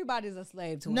 Well, everybody's a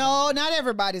slave to it. No, not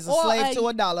everybody's a Or slave a- to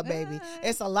 $1, baby.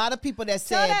 It's a lot of people that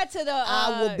Tell said, that to the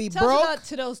I will be tell broke.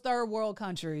 to those third world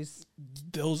countries.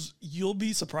 You'll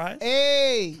be surprised.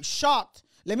 Hey, shocked.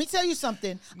 Let me tell you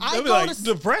something. I They'll be go like, to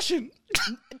depression.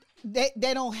 they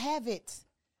don't have it.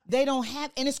 They don't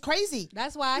have, and it's crazy.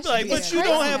 That's why I Be should like, be but there. you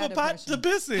don't I have had a pot depression. to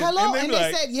piss in. Hello, they and be they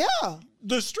like, said, yeah,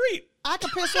 the street. I can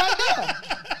piss right there.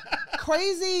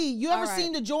 Crazy. You ever All right.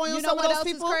 seen the joy on You know some what of those else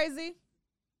people? is crazy?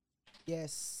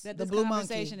 Yes, That the this blue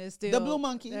conversation monkey. is still the blue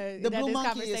monkey. that The blue this monkey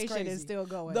conversation is crazy. is still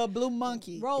going. The blue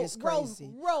monkey is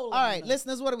crazy. Roll. All right,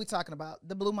 listeners, what are we talking about?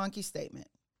 The blue monkey statement.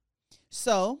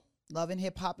 So, Love and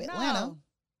Hip Hop Atlanta No.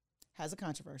 has a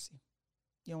controversy.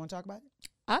 You don't want to talk about it?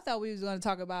 I thought we was going to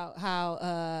talk about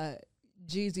how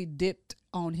Jeezy dipped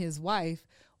on his wife.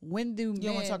 When do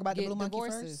men wanna talk about the get blue monkey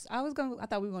divorces? first? I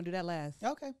thought we were going to do that last.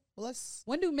 Okay, well, let's.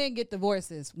 When do men get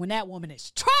divorces? When that woman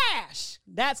is trash.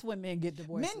 That's when men get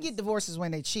divorces. Men get divorces when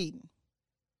they cheating.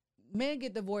 Men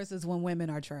get divorces when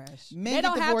women are trash. Men they get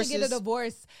don't have to get a divorces-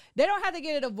 divorce. They don't have to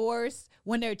get a divorce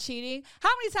when they're cheating. How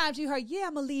many times you heard, yeah,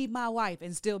 I'm going to leave my wife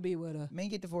and still be with her? Men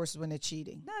get divorces when they're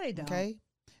cheating. No, they don't. Okay?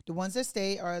 The ones that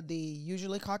stay are the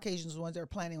usually Caucasians, the ones that are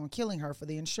planning on killing her for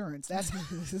the insurance. That's how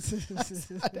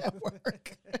that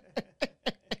work.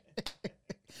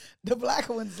 The black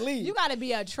ones leave. You got to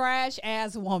be a trash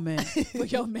ass woman for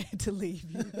your man to leave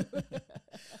you.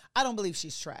 I don't believe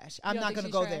she's trash. I'm don't not think going to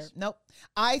she's go there. trash? Nope.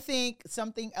 I think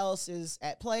something else is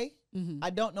at play. Mm-hmm.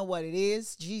 I don't know what it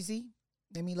is. Jeezy.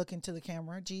 Let me look into the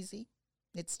camera. Jeezy.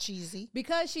 It's cheesy.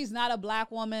 Because she's not a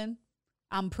black woman,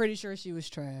 I'm pretty sure she was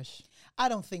trash. I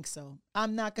don't think so.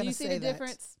 I'm not going to you see say the that.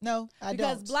 difference? No, I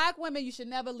Because don't. black women, you should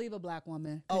never leave a black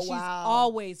woman. 'Cause Oh, she's wow.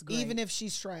 always great. Even if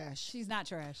she's trash. she's not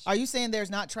trash. Are you saying there's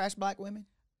not trash black women?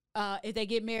 If they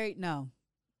get married, no.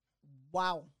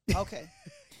 Wow. Okay.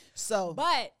 So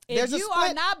But if There's a you are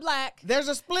split. not black, there's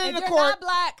a split in if the you're court. not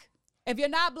black, if you're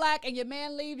not black and your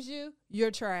man leaves you,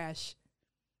 you're trash.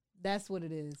 That's what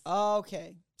it is.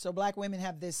 Okay. So black women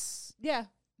have this Yeah.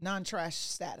 non-trash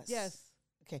status. Yes.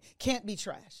 Okay. Can't be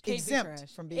trash. Can't be Exempt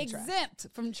trash. from being trash. Exempt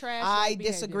from trash. I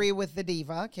behavior. disagree with the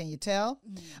diva. Can you tell?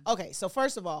 Okay, so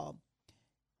first of all,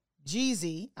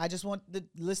 Jeezy, I just want the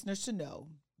listeners to know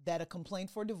that a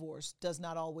complaint for divorce does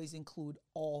not always include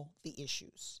all the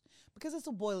issues because it's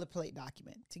a boilerplate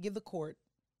document to give the court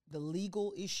the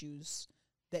legal issues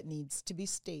that needs to be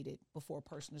stated before a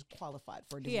person is qualified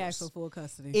for a divorce. He asked for full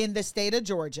custody. In the state of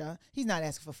Georgia, he's not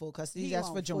asking for full custody. He's He asking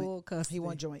for want joint. full custody. He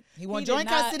want joint. He want He joint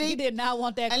did not- custody. He did not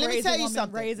want that And let me crazy tell you woman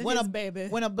something. raising When his a, baby.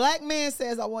 when a black man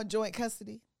says, I want joint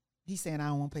custody, he's saying, I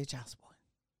don't want to pay child support.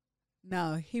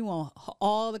 No, he want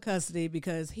all the custody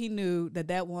because he knew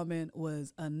that woman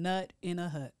was a nut in a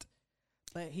hut.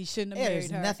 But he shouldn't have There's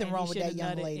married her. nothing and wrong he with shouldn't that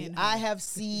have young nutted lady. in her. I have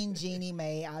seen Jeannie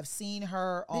Mae. I've seen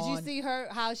her Did on. you see her,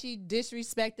 how she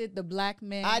disrespected the black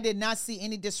man? I did not see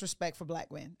any disrespect for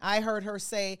black men. I heard her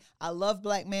say, I love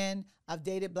black men. I've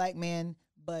dated black men.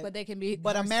 But they can be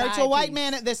But her I'm married to a side white piece.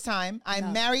 man at this time. I'm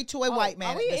No. married to a white man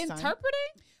Are at we this time. interpreting?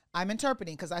 I'm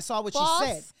interpreting because I saw what False?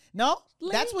 she said. No, Lee?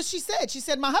 that's what she said. She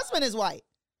said, my husband is white.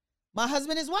 My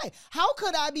husband is white. How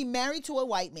could I be married to a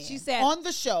white man She said- on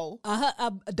the show?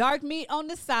 A dark meat on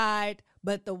the side,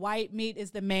 but the white meat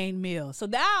is the main meal. So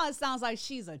now it sounds like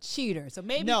she's a cheater. So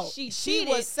maybe No, she she cheated.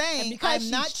 was saying, and because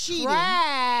I'm not she's cheating,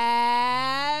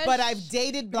 trash, But I've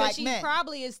dated because black she men.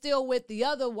 probably is still with the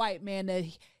other white man that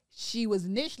she was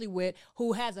initially with,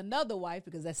 who has another wife,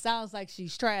 because that sounds like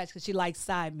she's trash because she likes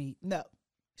side meat. No,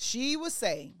 she was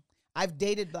saying, I've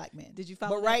dated black men. Did you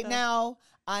follow But that, right though? now,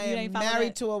 I You am ain't follow married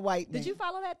that? to a white man. Did you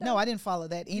follow that, though? No, I didn't follow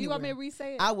that anywhere. Do you want me to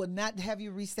re-say it? I would not have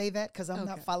you re-say that because I'm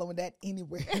not Okay. following that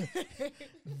anywhere.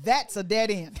 That's a dead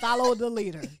end. Follow the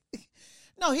leader.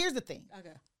 No, here's the thing.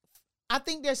 Okay. I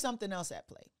think there's something else at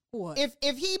play. What?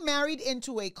 If he married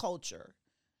into a culture,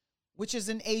 which is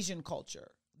an Asian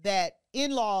culture, that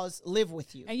in-laws live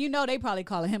with you. And you know they probably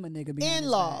calling him a nigga. behind his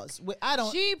In-laws. I back.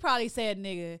 don't. She probably said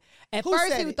nigga. At Who first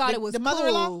said he it? thought The- it was the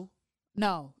mother-in-law? cool.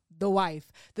 No, the wife.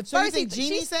 The So you first think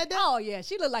Jeannie she said that? Oh yeah,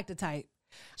 she looked like the type.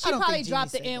 She I don't probably think Jeannie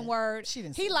dropped the said that. N-word. She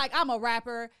didn't He say like, I'm a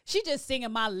rapper. She just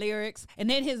singing my lyrics. And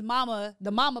then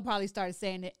the mama probably started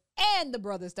saying it. And the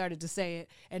brother started to say it.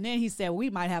 And then he said, we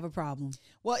might have a problem.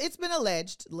 Well, it's been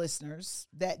alleged, listeners,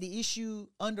 that the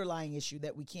underlying issue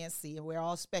that we can't see, and we're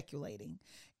all speculating,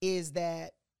 is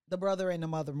that the brother and the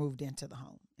mother moved into the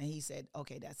home. And he said,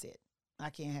 okay, that's it. I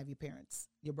can't have your parents,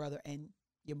 your brother and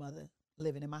your mother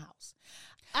living in my house.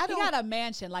 He got a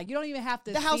mansion. Like, you don't even have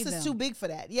to The house see is them. too big for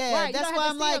that. Yeah, Right, that's you don't why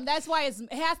have I'm to see like, them. That's why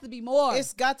it has to be more.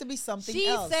 it's got to be something She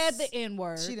else. said the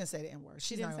N-word. She didn't say the N-word.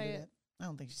 She's didn't not gonna say do it? that. I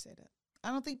don't think she said that. I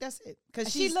don't think that's it.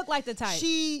 Because She looked like the type.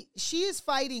 She is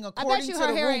fighting I according bet you to her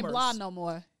the hair rumors. ain't blonde no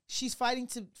more. She's fighting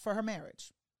for her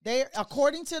marriage.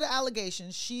 According to the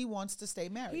allegations, she wants to stay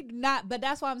married. He not, but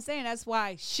that's why I'm saying that's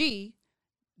why she,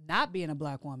 not being a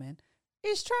black woman,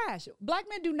 is trash. Black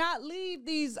men do not leave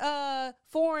these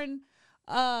foreign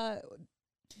She's not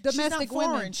domestic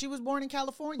foreign. women. She was born in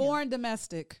California. Foreign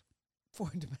domestic.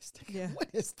 Foreign domestic. Yeah. What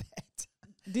is that?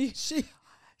 Do you,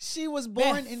 She was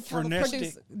born in California.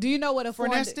 Frenestic. do you know what a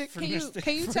foreign Forenestic?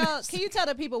 Can you tell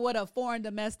the people what a foreign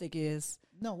domestic is?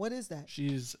 No, what is that?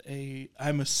 She's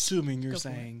I'm assuming you're Go for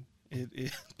it. saying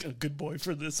it a good boy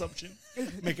for the assumption.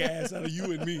 Make an ass out of you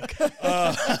and me.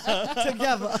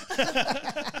 Together.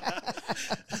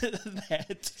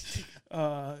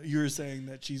 That you're saying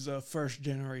that she's a first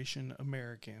generation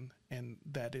American and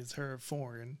that is her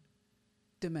foreign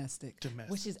Domestic,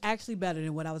 Domestic. which is actually better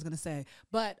than what I was going to say.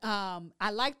 But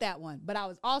I like that one. But I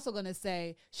was also going to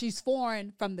say she's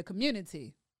foreign from the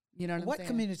community. You know what I'm What saying?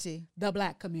 community? The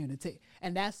black community.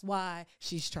 And that's why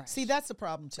she's trash. See, that's the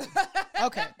problem too.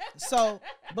 Okay, so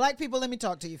black people, let me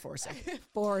talk to you for a second.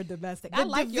 foreign domestic. I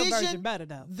like your version better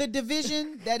though. The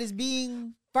division that is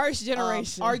being First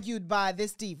generation. argued by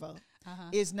this diva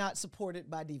is not supported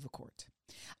by Diva Court.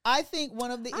 I think one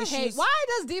of the issues. Why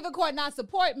does Diva Court not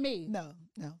support me? No.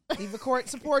 Diva Court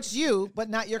supports you, but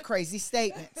not your crazy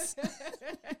statements.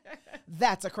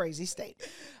 That's a crazy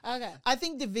statement. Okay. I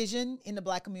think division in the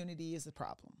black community is a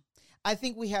problem. I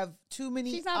think we have too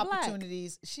many She's not black.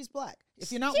 opportunities. She's black.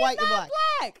 If you're not She's white, you're not black.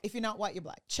 black. If you're not white, you're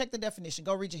black. Check the definition.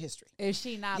 Go read your history. Is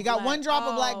she not You got black? one drop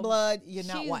of black Oh, blood, you're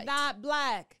not she's white. not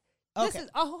black. Okay. This is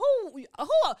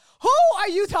who are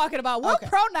you talking about? What Okay.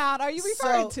 pronoun are you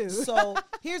referring to? So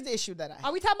here's the issue that I have.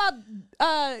 Are we talking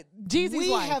about Jeezy's We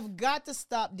wife? have got to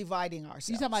stop dividing ourselves.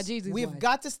 You talking about Jeezy's We've wife.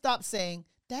 got to stop saying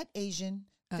that Asian,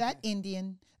 that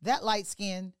Indian, that light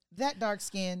skin, that dark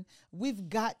skin. We've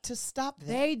got to stop that.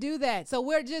 They do that. So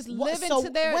we're just living So to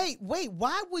their wait.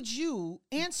 Why would you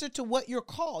answer to what you're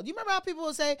called? You remember how people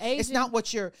would say it's Asian- not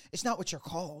what you're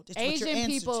called. It's what Asian you're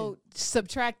answered people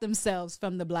subtract themselves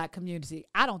from the black community.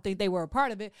 I don't think they were a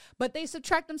part of it, but they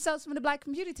subtract themselves from the black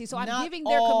community. So I'm Not giving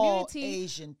their all community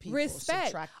Asian people respect.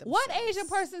 subtract What themselves. Asian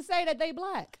person say that they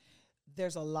black?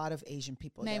 There's a lot of Asian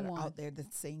people Name that are one. out there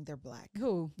that's saying they're black.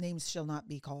 Who? Names shall not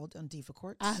be called on Diva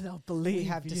Court. I don't believe We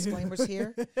have you. disclaimers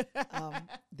here.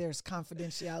 There's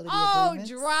confidentiality Oh, agreements.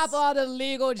 drop all the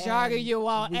legal jargon And you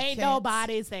want. we Ain't can't-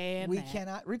 nobody saying We that.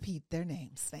 cannot repeat their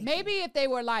names. Thank Maybe you. if they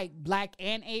were like black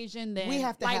and Asian, then We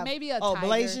have to like have maybe a oh, tiger.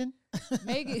 Blasian.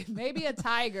 maybe a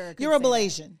tiger. could You're a say that.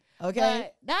 Blasian,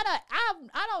 okay? But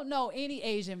I don't know any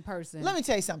Asian person. Let me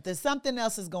tell you something. Something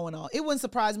else is going on. It wouldn't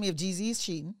surprise me if Jeezy is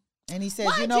cheating, and he says,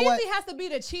 Why "You know Jeezy what? has to be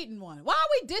the cheating one? Why are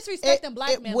we disrespecting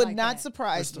black It men would like not that?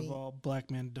 surprise First me." of all, black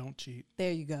men don't cheat.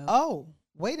 There you go. Oh,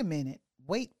 wait a minute.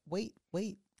 Wait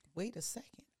a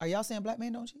second. Are y'all saying black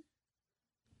men don't cheat?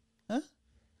 Huh?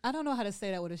 I don't know how to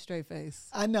say that with a straight face.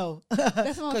 I know,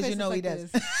 That's why my because face you is know he like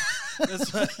does. this.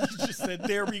 That's why you just said,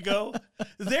 there we go.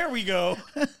 There we go.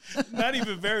 Not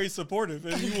even very supportive.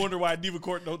 And you wonder why Diva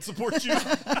Court don't support you.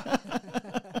 Black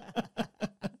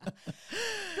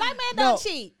men No. don't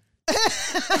cheat.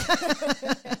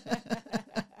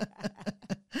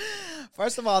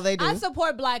 First of all, they do. I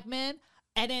support black men.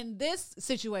 And in this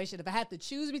situation, if I had to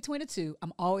choose between the two,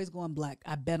 I'm always going black.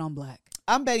 I bet on black.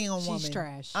 I'm betting on She's woman.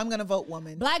 trash. I'm gonna vote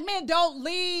woman. Black men don't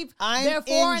leave I'm their in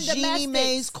foreign Jeannie domestics.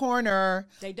 Mae's corner.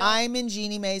 They don't. I'm in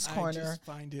Jeannie Mae's I corner. just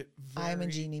find it I'm in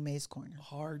very Jeannie Mae's corner.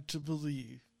 hard to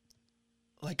believe.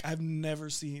 Like, I've never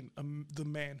seen the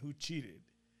man who cheated.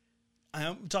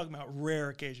 I'm talking about rare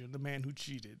occasion, the man who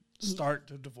cheated, start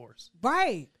to divorce.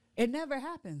 Right. It never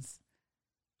happens.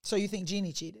 So you think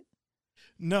Jeannie cheated?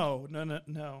 No.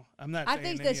 I'm not I saying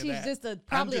think any that of she's just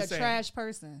probably a just saying- trash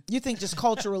person. You think just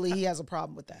culturally he has a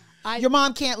problem with that? I- Your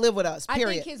mom can't live with us. I think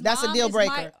Period. his That's a mom deal is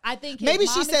breaker. I think his Maybe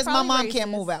mom she is says my probably mom can't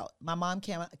racist. move out. My mom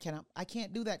I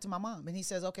can't do that to my mom. And he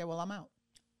says, okay, well I'm out.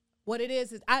 What it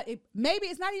is maybe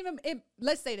it's not even.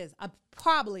 Let's say this.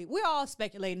 We're all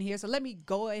speculating here. So let me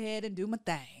go ahead and do my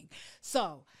thing.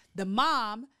 So the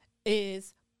mom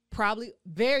is probably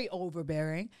very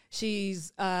overbearing.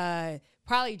 She's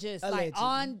probably just like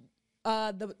on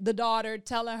the daughter,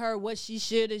 telling her what she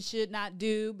should and should not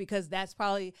do, because that's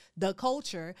probably the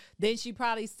culture. Then she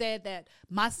probably said that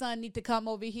my son need to come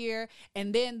over here,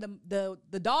 and then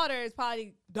the daughter is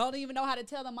probably don't even know how to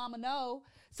tell the mama no.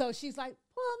 So she's like,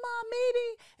 well, mom,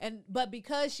 maybe. But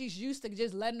because she's used to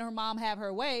just letting her mom have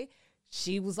her way,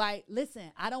 she was like,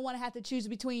 listen, I don't want to have to choose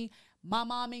between my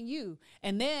mom and you.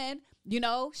 And then, you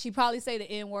know, she probably say the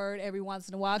N-word every once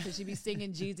in a while because she be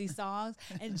singing Jeezy songs.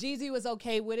 And Jeezy was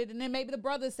okay with it. And then maybe the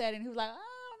brother said it, and he was like, I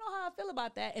don't know how I feel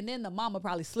about that. And then the mama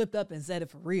probably slipped up and said it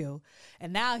for real.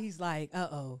 And now he's like,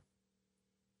 uh-oh.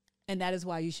 And that is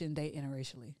why you shouldn't date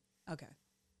interracially. Okay.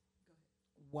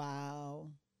 Wow.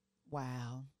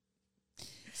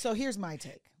 So here's my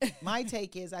take. My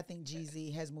take is I think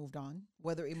Jeezy has moved on,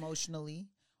 whether emotionally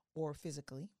or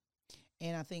physically.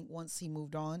 And I think once he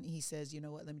moved on, he says, you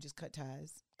know what, let me just cut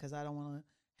ties because I don't want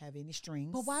to have any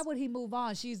strings. But why would he move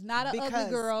on? She's not an ugly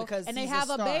girl, and they have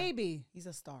a baby. He's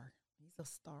a star.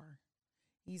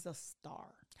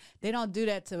 They don't do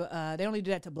that to. They only do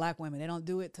that to black women. They don't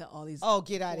do it to all these. Oh,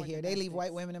 get out of here! They leave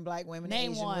white women and black women,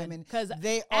 and Asian women, because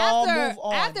they all move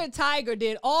on. After Tiger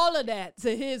did all of that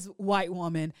to his white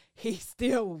woman, he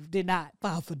still did not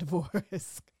file for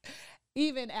divorce.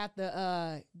 Even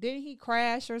after, didn't he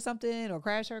crash or something, or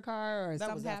crash her car, or that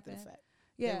something happened? After the fact.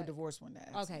 Yeah, they were divorced when that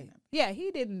accident happened. Yeah,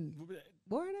 he didn't.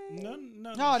 Were they?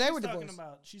 No, they were divorced.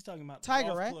 She's talking about Tiger,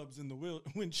 golf right? clubs in the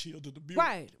windshield of the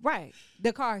Buick. Right.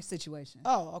 The car situation.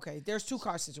 Oh, okay. There's two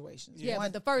car situations. Yeah,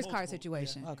 but the first car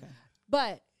situation. Yeah. Okay.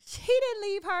 But he didn't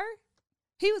leave her.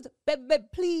 He was, baby,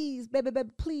 please, baby,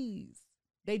 please.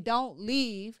 They don't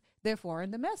leave their foreign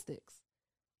domestics.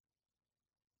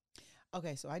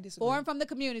 Okay, so I disagree. Foreign from the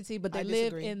community, but they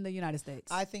live in the United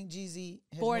States. I think Jeezy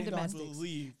has foreign moved domestics.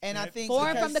 Believe and I think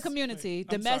foreign from the community,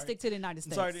 domestic to the United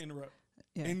States. I'm sorry to interrupt.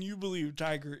 Yeah. And you believe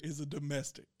Tiger is a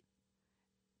domestic?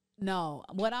 No,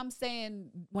 what I'm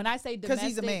saying when I say domestic, because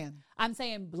he's a man, I'm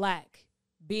saying black,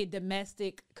 be it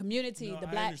domestic community. No, the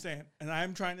black. I understand, and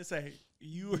I'm trying to say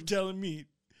you are telling me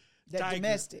that Tiger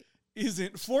domestic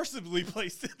isn't forcibly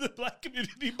placed in the black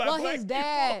community by well, black his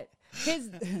dad. people. His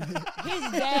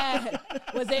dad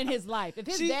was in his life. If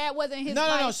his dad wasn't in his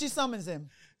life. No, she summons him.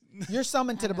 You're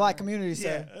summoned to the black community,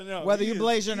 sir. Whether you're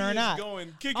Blasian or not.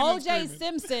 O.J.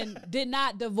 Simpson did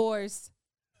not divorce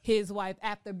his wife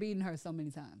after beating her so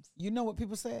many times. You know what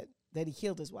people said? That he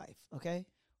killed his wife, okay?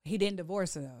 He didn't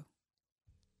divorce her, though.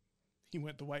 He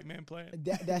went the white man plan.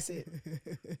 That's it.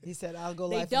 He said, I'll go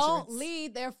life insurance. They don't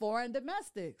lead their foreign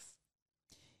domestics.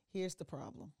 Here's the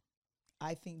problem.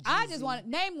 I think Jeezy, I just want to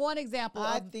name one example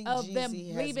of them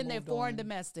leaving their foreign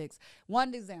domestics.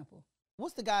 One example.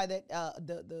 What's the guy that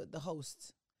the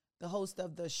host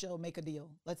of the show Make a Deal?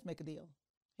 Let's Make a Deal.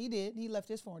 He did. He left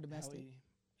his foreign domestic.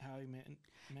 How he meant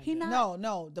he that. not.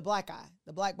 No, the black guy,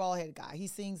 the black bald headed guy. He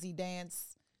sings, he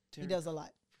dances, he does a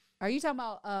lot. Are you talking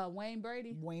about Wayne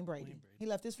Brady? Wayne Brady. He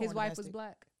left his foreign His wife domestic. was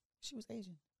black. She was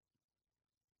Asian.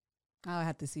 I'll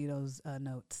have to see those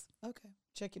notes. Okay.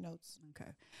 Check your notes. Okay.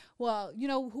 Well, you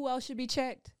know who else should be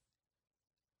checked?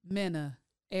 Minna,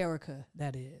 Erica,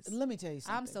 that is. Let me tell you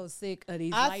something. I'm so sick of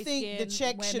these I think the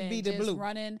check should be the blue.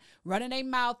 running their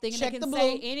mouth, thinking they can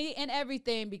say any and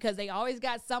everything because they always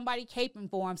got somebody caping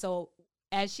for them. So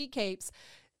as she capes,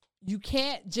 you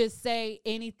can't just say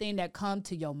anything that comes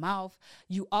to your mouth.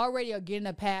 You already are getting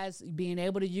a pass being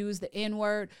able to use the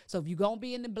N-word. So if you're going to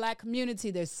be in the black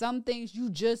community, there's some things you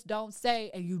just don't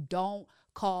say, and you don't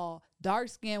call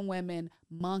dark-skinned women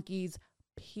monkeys,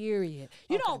 period.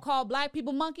 You don't call black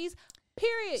people monkeys,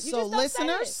 period. You so just don't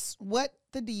listeners, say it. What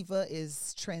the Diva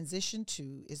is transitioned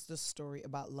to is the story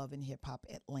about Love and Hip Hop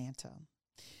Atlanta.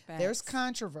 Facts. There's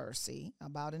controversy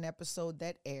about an episode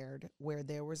that aired where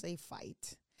there was a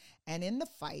fight. And in the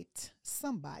fight,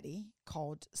 somebody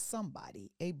called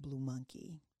somebody a blue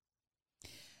monkey.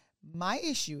 My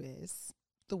issue is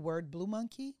the word blue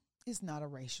monkey is not a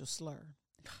racial slur.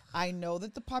 I know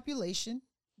that the population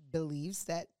believes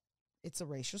that it's a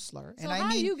racial slur. So and I how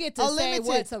mean, you get to say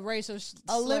what's a racial slur?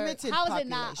 A limited How is population. it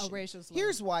not a racial slur?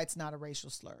 Here's why it's not a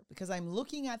racial slur. Because I'm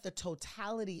looking at the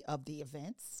totality of the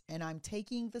events and I'm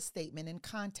taking the statement in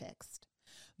context.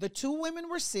 The two women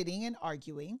were sitting and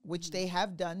arguing, which they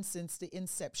have done since the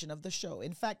inception of the show.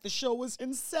 In fact, the show was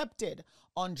incepted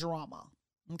on drama,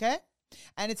 okay?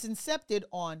 And it's incepted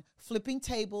on flipping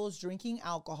tables, drinking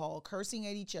alcohol, cursing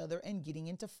at each other, and getting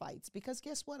into fights. Because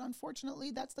guess what? Unfortunately,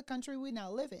 that's the country we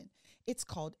now live in. It's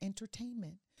called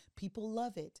entertainment. People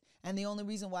love it. And the only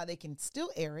reason why they can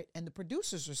still air it and the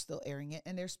producers are still airing it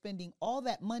and they're spending all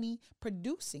that money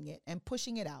producing it and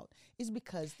pushing it out is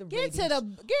because the ratings Get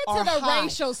to the high.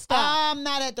 racial stuff. I'm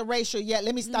not at the racial yet.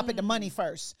 Let me stop at the money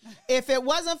first. If it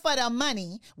wasn't for the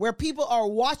money where people are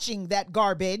watching that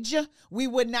garbage, we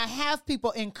would not have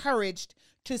people encouraged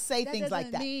to say things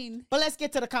like that. But let's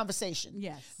get to the conversation.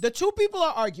 Yes. The two people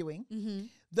are arguing.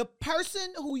 The person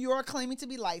who you're claiming to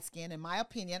be light-skinned, in my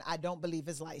opinion, I don't believe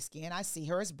is light-skinned. I see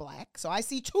her as black. So I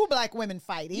see two black women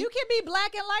fighting. You can be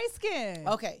black and light-skinned.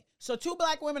 Okay. So two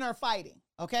black women are fighting.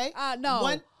 Okay?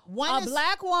 No. One a is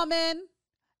black woman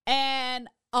and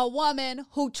a woman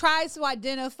who tries to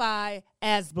identify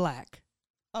as black.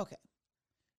 Okay.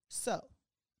 So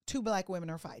two black women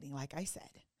are fighting, like I said.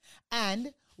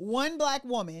 And one black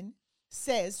woman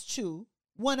says to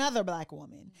one other black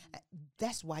woman,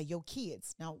 that's why your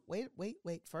kids. Now, wait.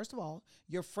 First of all,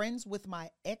 you're friends with my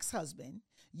ex-husband.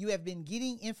 You have been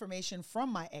getting information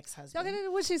from my ex-husband. Okay,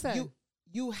 what she said?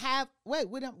 You have,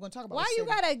 we're not going to talk about why you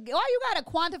gotta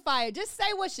quantify it? Just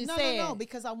say what she said. No,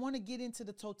 because I want to get into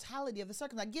the totality of the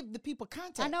circumstance. I give the people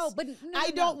context. I know, but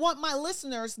I don't want my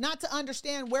listeners not to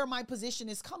understand where my position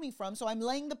is coming from. So I'm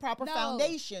laying the proper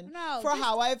foundation for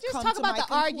how I've come to my conclusion. Just talk about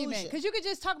the argument, because you could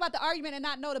just talk about the argument and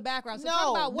not know the background. So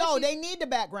talk about what they need the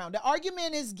background. The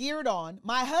argument is geared on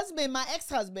my husband, my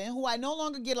ex-husband, who I no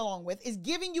longer get along with, is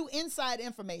giving you inside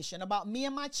information about me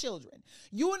and my children.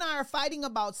 You and I are fighting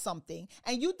about something,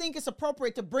 and you think it's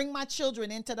appropriate to bring my children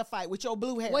into the fight with your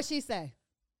blue hair. What'd she say?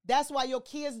 That's why your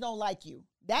kids don't like you.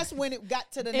 That's when it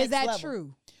got to the next level. Is that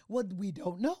true? Well, we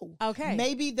don't know. Okay.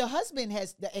 Maybe the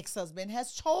ex-husband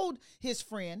has told his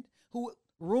friend, who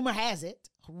rumor has it,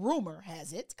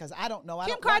 because I don't know.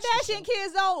 Kim Kardashian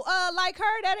kids don't like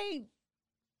her. That ain't.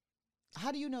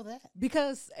 How do you know that?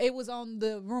 Because it was on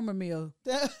the rumor mill.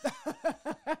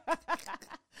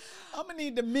 I'm gonna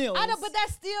need the mills. I know, but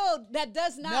that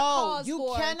does not cause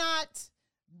you cannot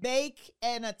make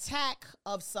an attack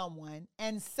of someone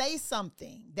and say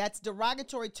something that's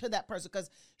derogatory to that person,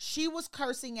 because she was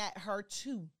cursing at her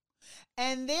too.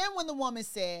 And then when the woman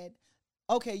said,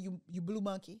 okay, you blue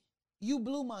monkey, you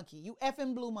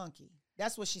effing blue monkey.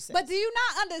 That's what she said. But do you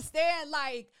not understand,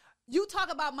 like, you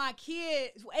talk about my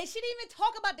kids, and she didn't even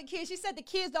talk about the kids. She said the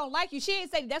kids don't like you. She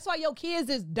didn't say that's why your kids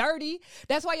is dirty.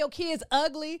 That's why your kids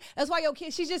ugly. That's why your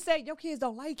kids. She just said your kids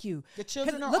don't like you. The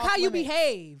children are look off how you limits.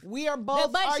 behave. We are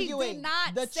both arguing. But she did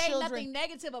not say nothing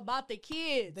negative about the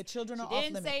kids. The children are off She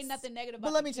limits. didn't say nothing negative about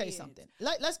But let the me tell you kids. something.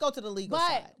 Let's go to the legal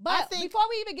side. But before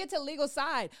we even get to the legal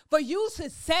side, for you to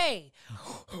say,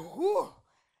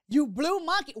 you blue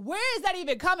monkey, where is that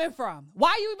even coming from?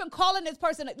 Why are you even calling this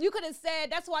person? You could have said,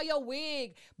 that's why your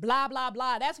wig, blah, blah,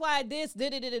 blah. That's why this,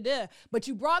 da-da-da-da-da. But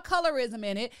you brought colorism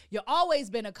in it. You've always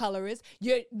been a colorist.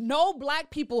 No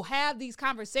black people have these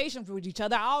conversations with each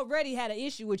other. I already had an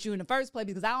issue with you in the first place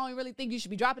because I don't really think you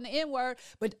should be dropping the N-word.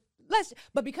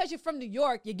 But because you're from New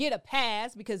York, you get a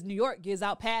pass because New York gives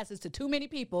out passes to too many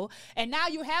people. And now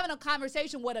you're having a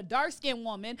conversation with a dark-skinned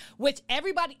woman, which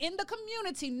everybody in the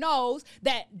community knows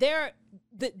that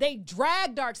they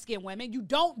drag dark-skinned women. You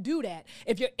don't do that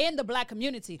if you're in the black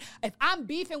community. If I'm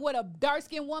beefing with a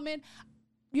dark-skinned woman,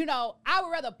 I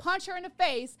would rather punch her in the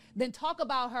face than talk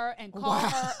about her and call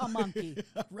her a monkey.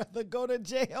 I'd rather go to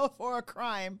jail for a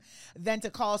crime than to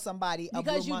call somebody a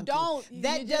blue monkey.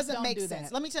 That doesn't make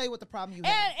sense. Let me tell you what the problem you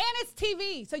have. And it's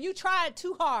TV. So you tried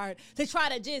too hard to try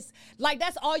to just,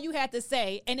 that's all you had to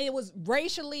say. And it was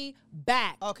racially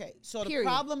backed. Okay, so the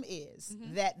problem is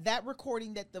that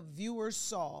recording that the viewers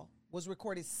saw was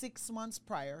recorded 6 months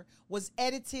prior, was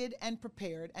edited and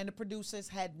prepared, and the producers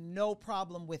had no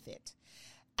problem with it.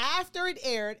 After it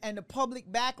aired and the public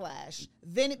backlash,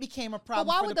 then it became a problem.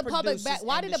 But why for would the public producers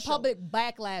why and did the the show. public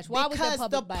backlash? Why Because was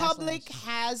the public public backlash?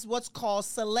 has what's called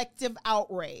selective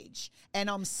outrage, and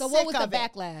I'm sick of it. So what was the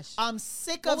backlash? I'm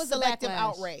sick What of was the selective backlash?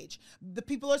 outrage. The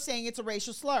people are saying it's a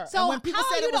racial slur. So and when people how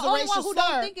said are you it was the a only racial one who slur,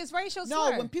 don't think it's racial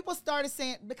slur? No, when people started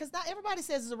saying, because not everybody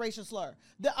says it's a racial slur.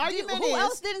 The argument Who is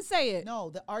else didn't say it? No,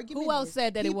 the argument Who else is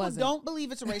said that it people wasn't? don't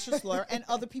believe it's a racial slur, and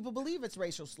other people believe it's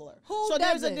racial slur. Who so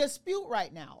there's a doesn't? dispute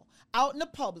right now out in the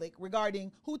public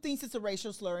regarding who thinks it's a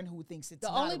racial slur and who thinks it's The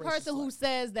not only a racial person slur. who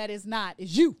says that it's not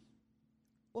is you.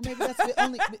 Well, maybe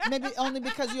that's only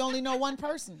because you only know one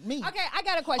person, me. Okay, I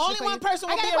got a question Only for one you. person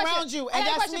will I got be a question. around you, I and got a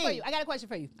that's question me. for you. I got a question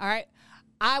for you. All right.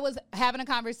 I was having a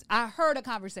conversation. I heard a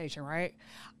conversation, right?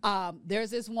 There's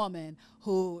this woman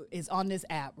who is on this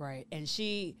app, right? And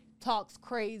she talks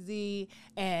crazy,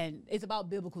 and it's about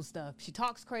biblical stuff. She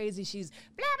talks crazy. She's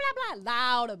blah, blah, blah,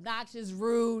 loud, obnoxious,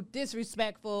 rude,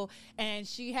 disrespectful. And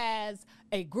she has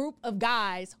a group of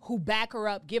guys who back her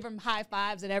up, give them high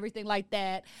fives and everything like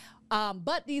that.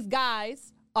 But these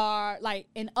guys are like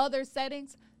in other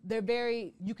settings,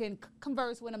 you can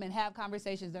converse with them and have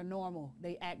conversations. They're normal.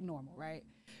 They act normal, right?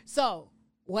 So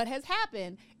what has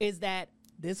happened is that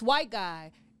this white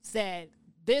guy said,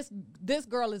 this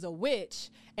girl is a witch,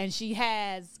 and she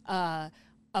has a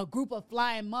group of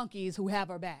flying monkeys who have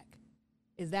her back.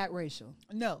 Is that racial?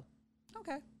 No.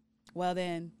 Okay. Well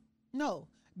then. No.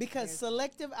 Because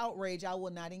selective outrage, I will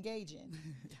not engage in.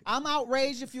 I'm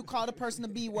outraged if you call the person a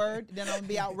B word. Then I'm gonna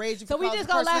be outraged if you call the person So we just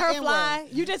gonna let her N-word. fly?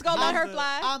 You just gonna let her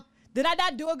fly? Did I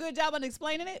not do a good job on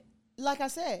explaining it? Like I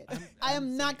said, I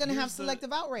am not gonna have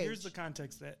selective outrage. Here's the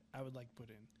context that I would like to put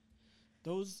in.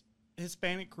 Those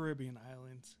Hispanic Caribbean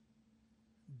islands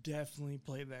definitely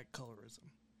play that colorism.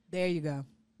 There you go.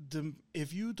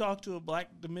 If you talk to a black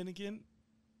Dominican,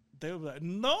 they'll be like,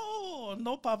 no,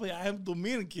 Papi, I am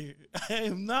Dominican. I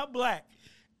am not black.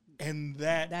 And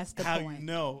that's the how point. You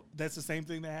know. That's the same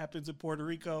thing that happens in Puerto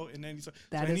Rico. And then so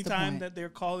anytime that they're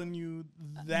calling you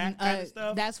that kind of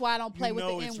stuff, that's why I don't play with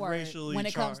the N-word when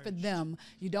it comes for them.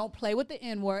 You don't play with the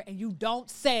N-word, and you don't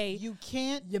say you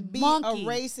can't be monkey. a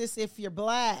racist if you're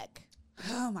black.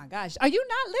 Oh my gosh, are you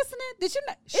not listening? Did you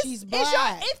not? She's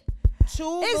black.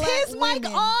 Is his mic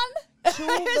on? Two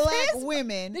black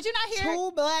women. Did you not hear?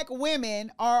 Two black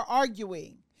women are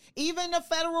arguing. Even the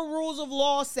federal rules of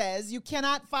law says you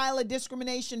cannot file a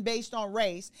discrimination based on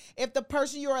race if the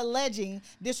person you're alleging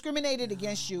discriminated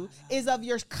against you is of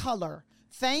your color.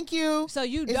 Thank you. So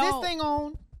you Is don't. this thing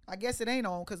on? I guess it ain't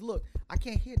on because look, I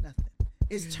can't hear nothing.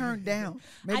 It's turned down.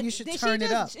 Maybe you should turn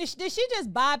it up. Did she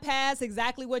just bypass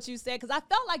exactly what you said? Because I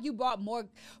felt like you brought more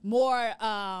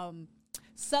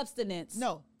substance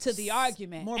to the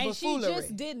argument. More and buffoonery. She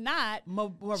just did not.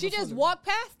 More she just buffoonery. walked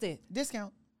past it.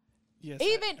 Discount. Yes,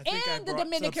 Even in the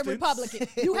Dominican Republic,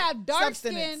 you have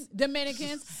dark-skinned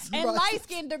Dominicans and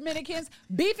light-skinned Dominicans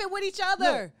beefing with each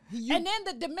other. And then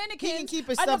the Dominicans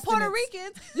and the Puerto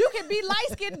Ricans, you can be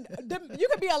light-skinned. You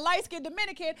can be a light-skinned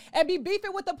Dominican and be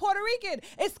beefing with the Puerto Rican.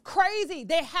 It's crazy.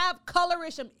 They have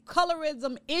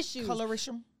colorism issues.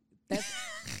 Colorism.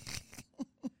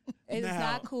 It's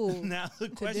not cool. Now the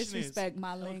to question disrespect is,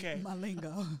 my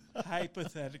lingo.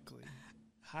 Hypothetically,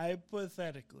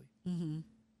 Mm-hmm.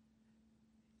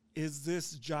 is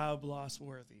this job loss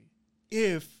worthy?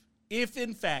 If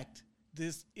in fact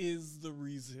this is the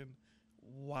reason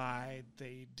why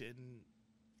they didn't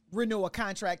renew a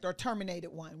contract or terminated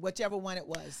one, whichever one it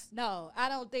was. No, I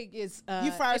don't think it's.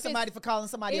 You fire somebody for calling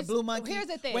somebody a blue monkey. Here's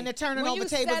the thing: when they're turning over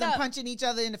tables and punching each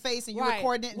other in the face, and you're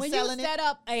recording it and selling it. When you set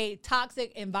up a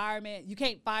toxic environment, you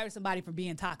can't fire somebody for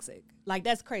being toxic. Like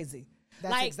that's crazy.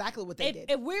 That's exactly what they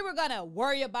did. If we were gonna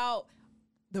worry about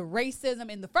the racism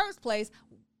in the first place,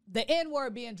 the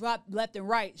N-word being dropped left and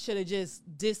right should have just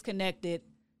disconnected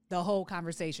the whole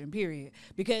conversation, period.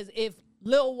 Because if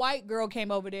little white girl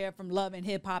came over there from Love and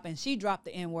Hip Hop and she dropped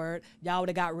the N-word, y'all would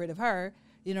have got rid of her.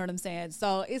 You know what I'm saying?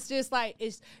 So it's just like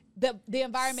the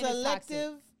environment is toxic.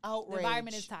 Selective outrage. The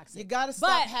environment is toxic. You got to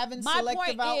stop having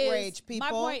selective outrage, people.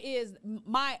 My point is,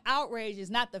 my outrage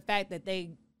is not the fact that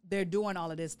they're doing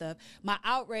all of this stuff. My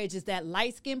outrage is that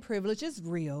light skin privilege is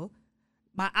real.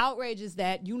 My outrage is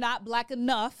that you're not black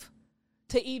enough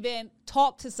to even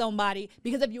talk to somebody,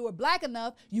 because if you were black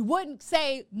enough, you wouldn't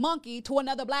say monkey to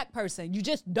another black person. You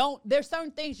just don't. There's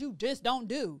certain things you just don't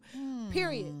do,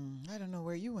 period. I don't know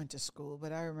where you went to school,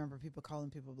 but I remember people calling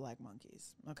people black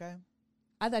monkeys, okay?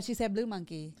 I thought she said blue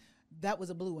monkey. That was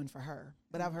a blue one for her,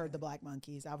 but I've heard the black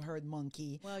monkeys. I've heard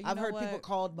monkey. Well, I've heard people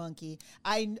called monkey.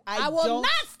 I will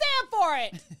not stand for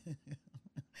it.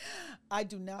 I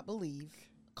do not believe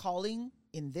calling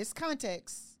in this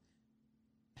context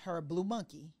her a blue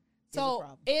monkey is a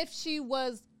problem. If she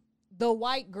was the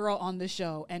white girl on the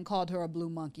show and called her a blue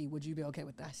monkey, would you be okay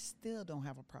with that? I still don't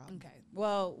have a problem. Okay.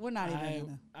 Well, we're not even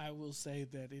gonna. I will say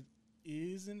that it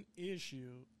is an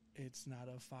issue. It's not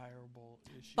a fireable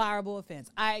issue. Fireable offense.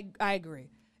 I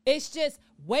agree. It's just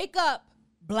wake up,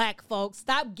 black folks.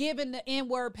 Stop giving the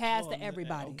N-word pass to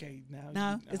everybody. Okay,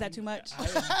 now is that too much?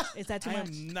 Is that too much?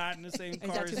 I am not in the same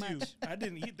car as you. I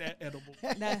didn't eat that edible.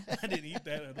 I didn't eat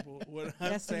that edible. What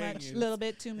That's I'm too saying much. is, A little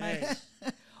bit too much. Hey,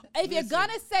 if you're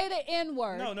gonna say the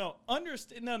N-word,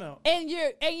 understand. No. And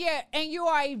you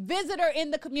are a visitor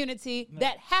in the community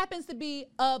that happens to be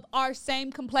of our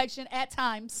same complexion at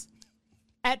times.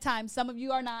 At times, some of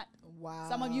you are not. Wow.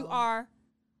 Some of you are.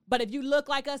 But if you look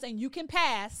like us and you can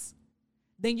pass,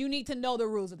 then you need to know the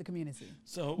rules of the community.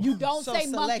 So You don't So say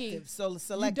monkey. selective. So You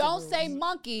selective. don't rules. say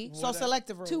monkey So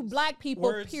selective rules. to black people,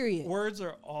 words, period. words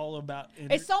are all about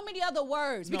It's so many other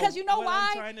words. No, Because you know what I'm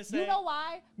why? trying to say- You know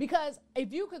why? Because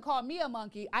if you could call me a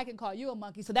monkey, I can call you a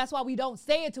monkey. So that's why we don't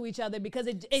say it to each other, because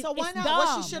So why it's not? dumb.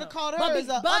 What she should have called her But is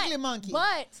an but- ugly monkey.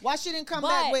 But why she didn't come but-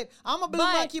 back with I'm a blue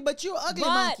but- monkey, but you ugly but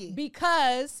monkey?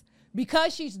 because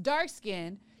she's dark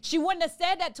skinned, she wouldn't have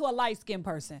said that to a light skinned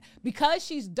person. Because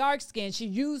she's dark skinned, she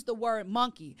used the word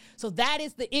monkey. So that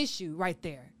is the issue right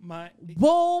there.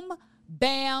 Boom,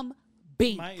 bam,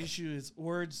 beep. My issue is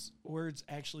words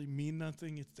actually mean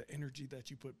nothing. It's the energy that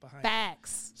you put behind it.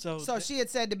 Facts. So she had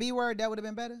said the B word, that would have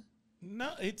been better.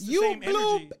 No, it's the You same blew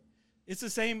energy. It's the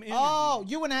same energy. Oh,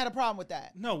 you wouldn't have had a problem with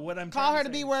that. No, what I'm Call trying her to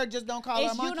the say B is- word, just don't call her a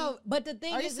It's monkey. but the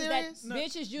thing Are you is that serious? No.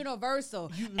 bitch is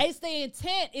universal. It's the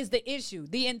intent is the issue.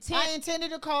 The intent. I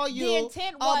intended to call you the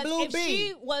intent a was blue if bee.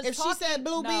 she was if talking, she said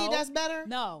blue bee, no, that's better.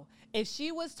 No, if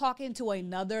she was talking to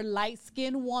another light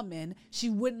skinned woman, she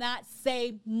would not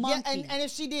say monkey. Yeah, and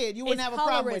if she did, you wouldn't It's have a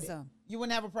problem with it. colorism. You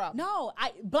wouldn't have a problem. No,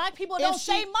 black people If don't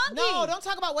she- say monkey. No, don't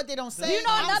talk about what they don't say. You know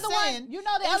I'm another saying, one? You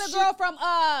know the if other she- girl from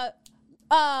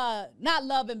not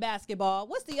Love and Basketball.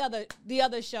 What's the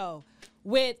other show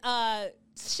with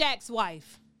Shaq's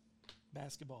wife?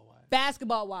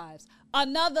 Basketball Wives.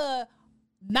 Another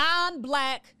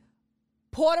non-black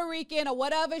Puerto Rican or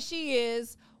whatever she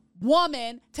is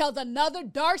woman tells another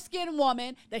dark-skinned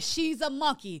woman that she's a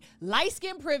monkey.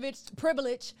 Light-skinned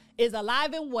privilege is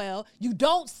alive and well. You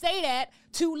don't say that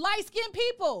to light-skinned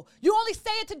people. You only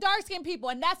say it to dark-skinned people,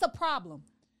 and that's a problem.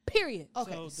 Period.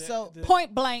 Okay, So so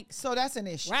Point blank. so that's an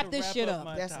issue. Wrap this shit up.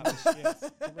 My That's topic, yes,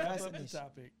 to wrap That's up an the issue.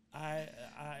 topic,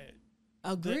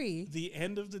 Agree the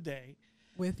end of the day,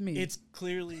 with me. it's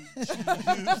clearly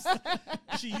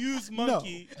she used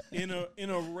monkey in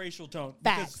a racial tone.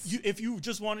 Facts. Because if you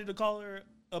just wanted to call her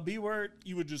a B word,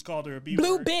 you would just call her a B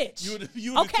Blue word. bitch. You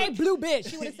would've Okay, took- blue bitch.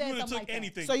 She would have you said would've something took like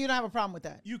anything. So you don't have a problem with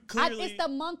that. You that. clearly It's the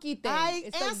monkey thing. I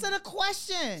It's the- answered a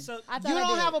question. So- I you thought I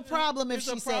don't did. have a problem if There's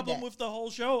she a said problem that. with the whole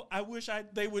show. I wish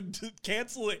they would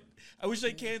cancel it. I wish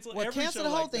they canceled Well, every cancel show the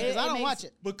whole like thing that. because I It don't makes- watch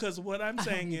it. Because what I'm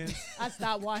saying is, I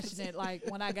stopped watching it like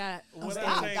when I got. what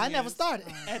Stop. I'm saying I never is, started.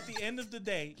 At the end of the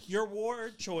day, your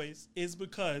word choice is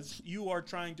because you are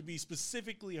trying to be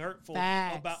specifically hurtful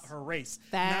Facts. about her race,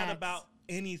 Facts. not about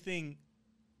anything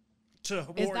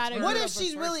towards not a her. What You're if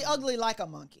she's really ugly like a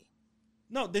monkey?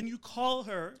 No, then you call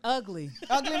her. Ugly.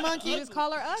 Ugly monkey? You just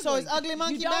call her ugly. So is ugly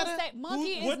monkey you don't better? Say,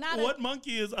 monkey what, is not what a.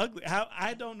 monkey is ugly? How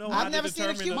I don't know. I've how never to seen a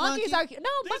determine cute a- Monkeys monkey? are cute.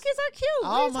 No, monkeys are cute. What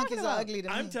are All you monkeys talking are about? ugly to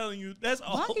me. I'm telling you, that's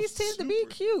all. Monkeys tend to be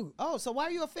super- cute. Oh, so why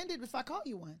are you offended if I call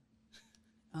you one?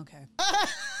 Okay.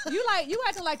 you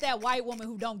acting like that white woman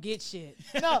who don't get shit.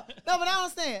 No, but I don't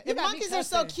understand. You If got me monkeys are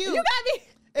so cussing. cute, You got me.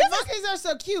 if monkeys are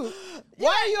so cute,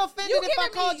 why are you offended if I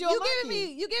called you a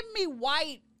monkey? You giving me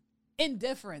white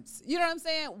indifference. You know what I'm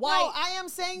saying? White. No, I am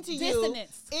saying to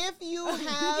dissonance. you, if you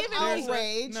have giving me-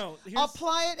 outrage, here's-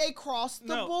 apply it across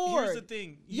the no, board. here's the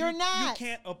thing. You're not. You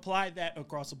can't apply that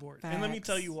across the board. And let me Facts.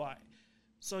 tell you why.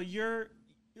 So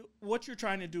what you're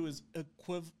trying to do is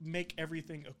make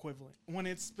everything equivalent. When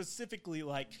it's specifically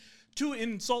like to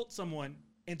insult someone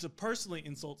and to personally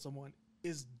insult someone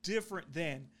is different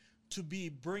than to be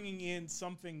bringing in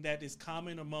something that is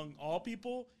common among all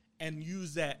people and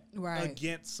use that Right.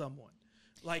 against someone.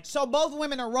 Like So both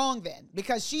women are wrong then,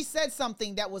 because she said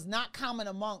something that was not common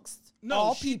amongst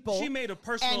all people. She made a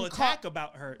personal and attack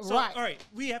about her. So, Right. all right,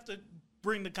 we have to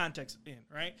bring the context in,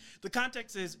 right? The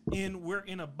context is we're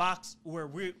in a box where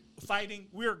we're fighting.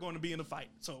 We're going to be in a fight.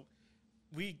 So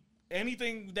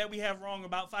anything that we have wrong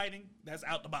about fighting, that's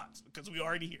out the box because we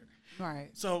already here. Right.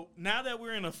 So now that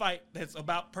we're in a fight that's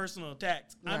about personal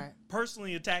attacks, I'm Right.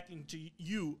 personally attacking to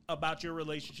you about your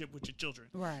relationship with your children.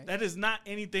 Right. That is not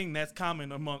anything that's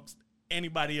common amongst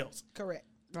anybody else. Correct.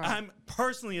 Right. I'm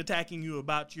personally attacking you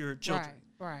about your children.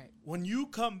 Right. When you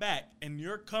come back and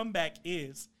your comeback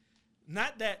is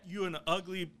not that you're an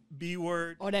ugly B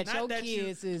word Or that not your you-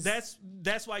 kids is-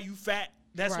 that's why you fat.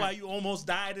 That's Right. why you almost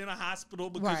died in a hospital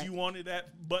because Right. you wanted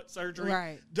that butt surgery.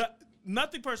 Right.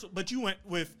 Nothing personal, but you went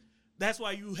with that's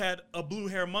why you had a blue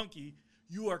hair monkey.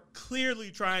 You are clearly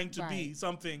trying to be Right.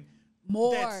 something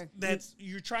More. that's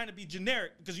you're trying to be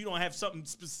generic because you don't have something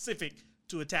specific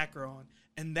to attack her on.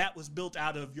 And that was built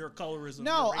out of your colorism.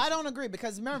 No, your I racism. don't agree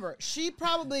because remember, she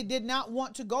probably did not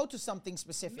want to go to something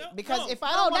specific. No, because no. if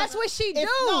I No, don't that's what she do.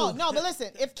 No, but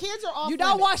listen, if kids are off You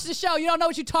don't limits, watch the show. You don't know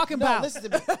what you're talking no, about.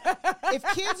 listen to me. If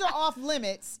kids are off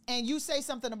limits and you say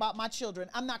something about my children,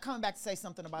 I'm not coming back to say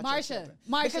something about your children.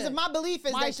 Because if my belief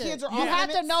is that kids are off you limits.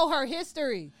 have to know her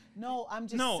history. No, I'm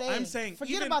just No, saying. I'm saying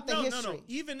forget even, about the no, history. No.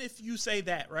 Even if you say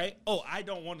that, right? Oh, I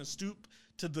don't want to stoop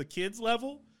to the kids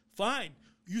level. Fine.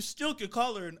 You still could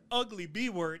call her an ugly B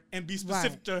word and be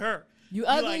specific Right. to her. You Be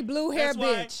ugly like, blue hair that's why-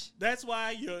 bitch. That's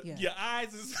why your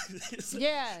eyes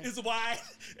is wide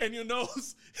and your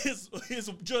nose is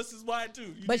just as wide too.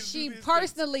 You But need to she do these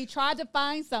personally tried to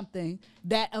find something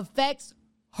that affects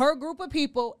her group of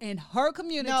people in her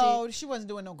community. No, she wasn't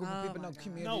doing no group of Oh people, my no God.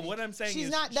 community. No, what I'm saying she's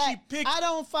is not she that. picked- I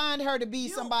don't find her to be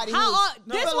somebody How who's this one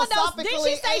don't, did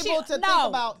philosophically she say she able to no, think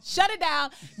about. shut it down.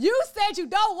 You said you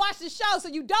don't watch the show, so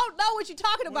you don't know what you're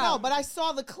talking about. No, but I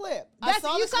saw the clip. you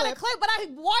saw the clip, but I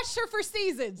watched her for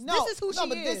seasons. No, this is who no, she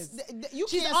but is. You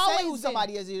She's can't always say who been.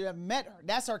 somebody is. You have met her.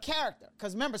 That's her character.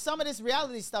 Because remember, some of this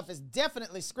reality stuff is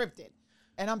definitely scripted.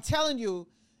 And I'm telling you,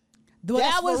 Well,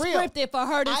 that's that was for real. scripted for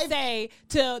her to I've- say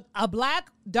to a black,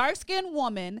 dark-skinned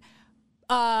woman,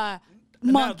 monkey.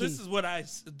 Now, this is what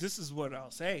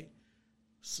I'll say.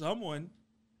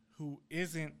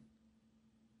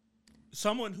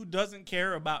 Someone who doesn't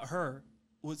care about her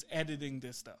was editing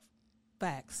this stuff.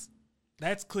 Facts.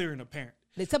 That's clear and apparent.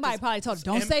 Somebody probably told her,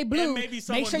 don't and- say blue. and maybe Make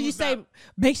someone sure you who's say,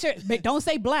 not- don't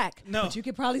say black. No. But you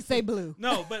can probably say blue.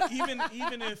 No, but even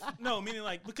if meaning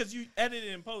like because you edit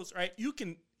it in post, right? You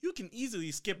can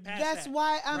easily skip past That's that.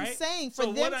 why I'm right? saying for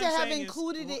So them what to I'm have saying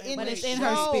included it in But the it's in show.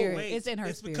 her spirit. Wait, It's in her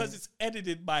It's because spirit. it's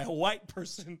edited by a white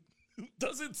person who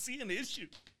doesn't see an issue.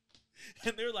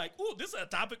 And they're like, "Oh, this is a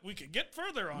topic we could get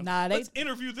further on. Nah, Let's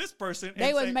interview this person." They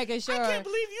and was say, making sure I can't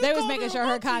believe you they was called making her sure a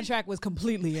her monkey." contract was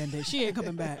completely ended. She ain't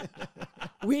coming back.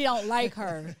 We don't like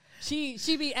her. She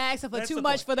be asking for That's too the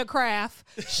much point. for the craft.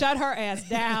 Shut her ass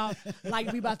down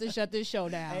like we about to shut this show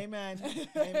down. Amen.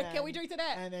 Amen. Can we drink to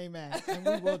that? And amen. And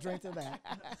we will drink to that.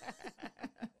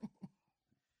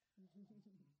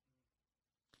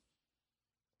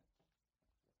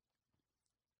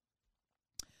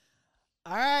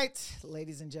 All right,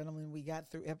 ladies and gentlemen, we got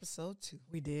through episode 2.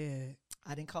 We did.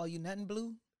 I didn't call you nothing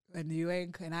blue. And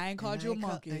I ain't called you a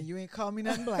monkey. And you ain't called me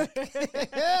nothing black.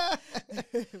 The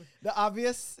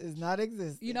obvious is not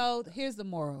existing. You know, here's the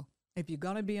moral. If you're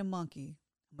gonna be a monkey,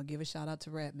 I'm gonna give a shout out to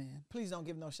Ratman. Please don't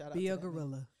give no shout out. Be to a that man.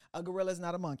 gorilla. A gorilla is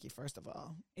not a monkey, first of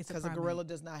all. It's a because a primate. gorilla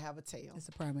does not have a tail. It's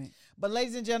a primate. But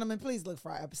ladies and gentlemen, please look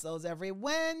for our episodes every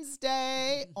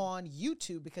Wednesday on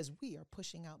YouTube because we are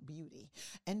pushing out beauty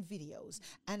and videos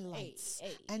and lights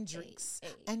and drinks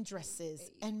and dresses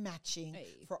and matching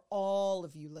for all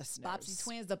of you listeners. Bopsy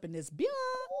twins up in this. Oops.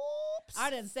 Oops. I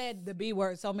done said the B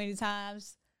word so many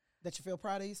times. That you feel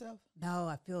proud of yourself? No,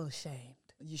 I feel ashamed.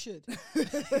 You should. I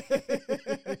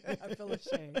feel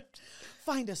ashamed.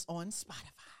 Find us on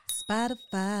Spotify,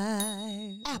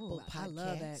 Spotify, Apple I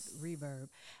love that Podcasts. reverb.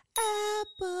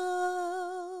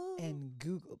 Apple and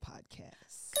Google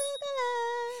Podcasts.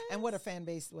 Google. And what a fan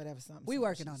base, whatever something. We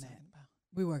working she's on that. talking about.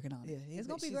 We working on Yeah, it. It's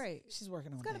gonna be she's- great. She's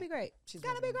working on It's gonna that. be great. She's It's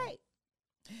gonna be working on great.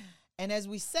 And as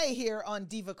we say here on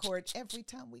Diva Court, every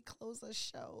time we close a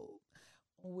show,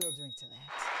 we'll drink to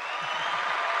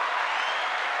that.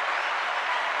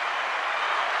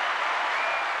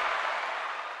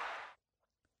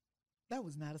 That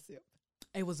was not a sip.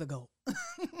 It was a go.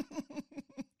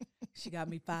 She got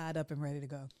me fired up and ready to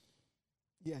go.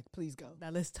 Yeah, please go. Now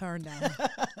let's turn down.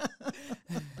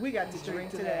 We got to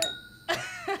drink to that.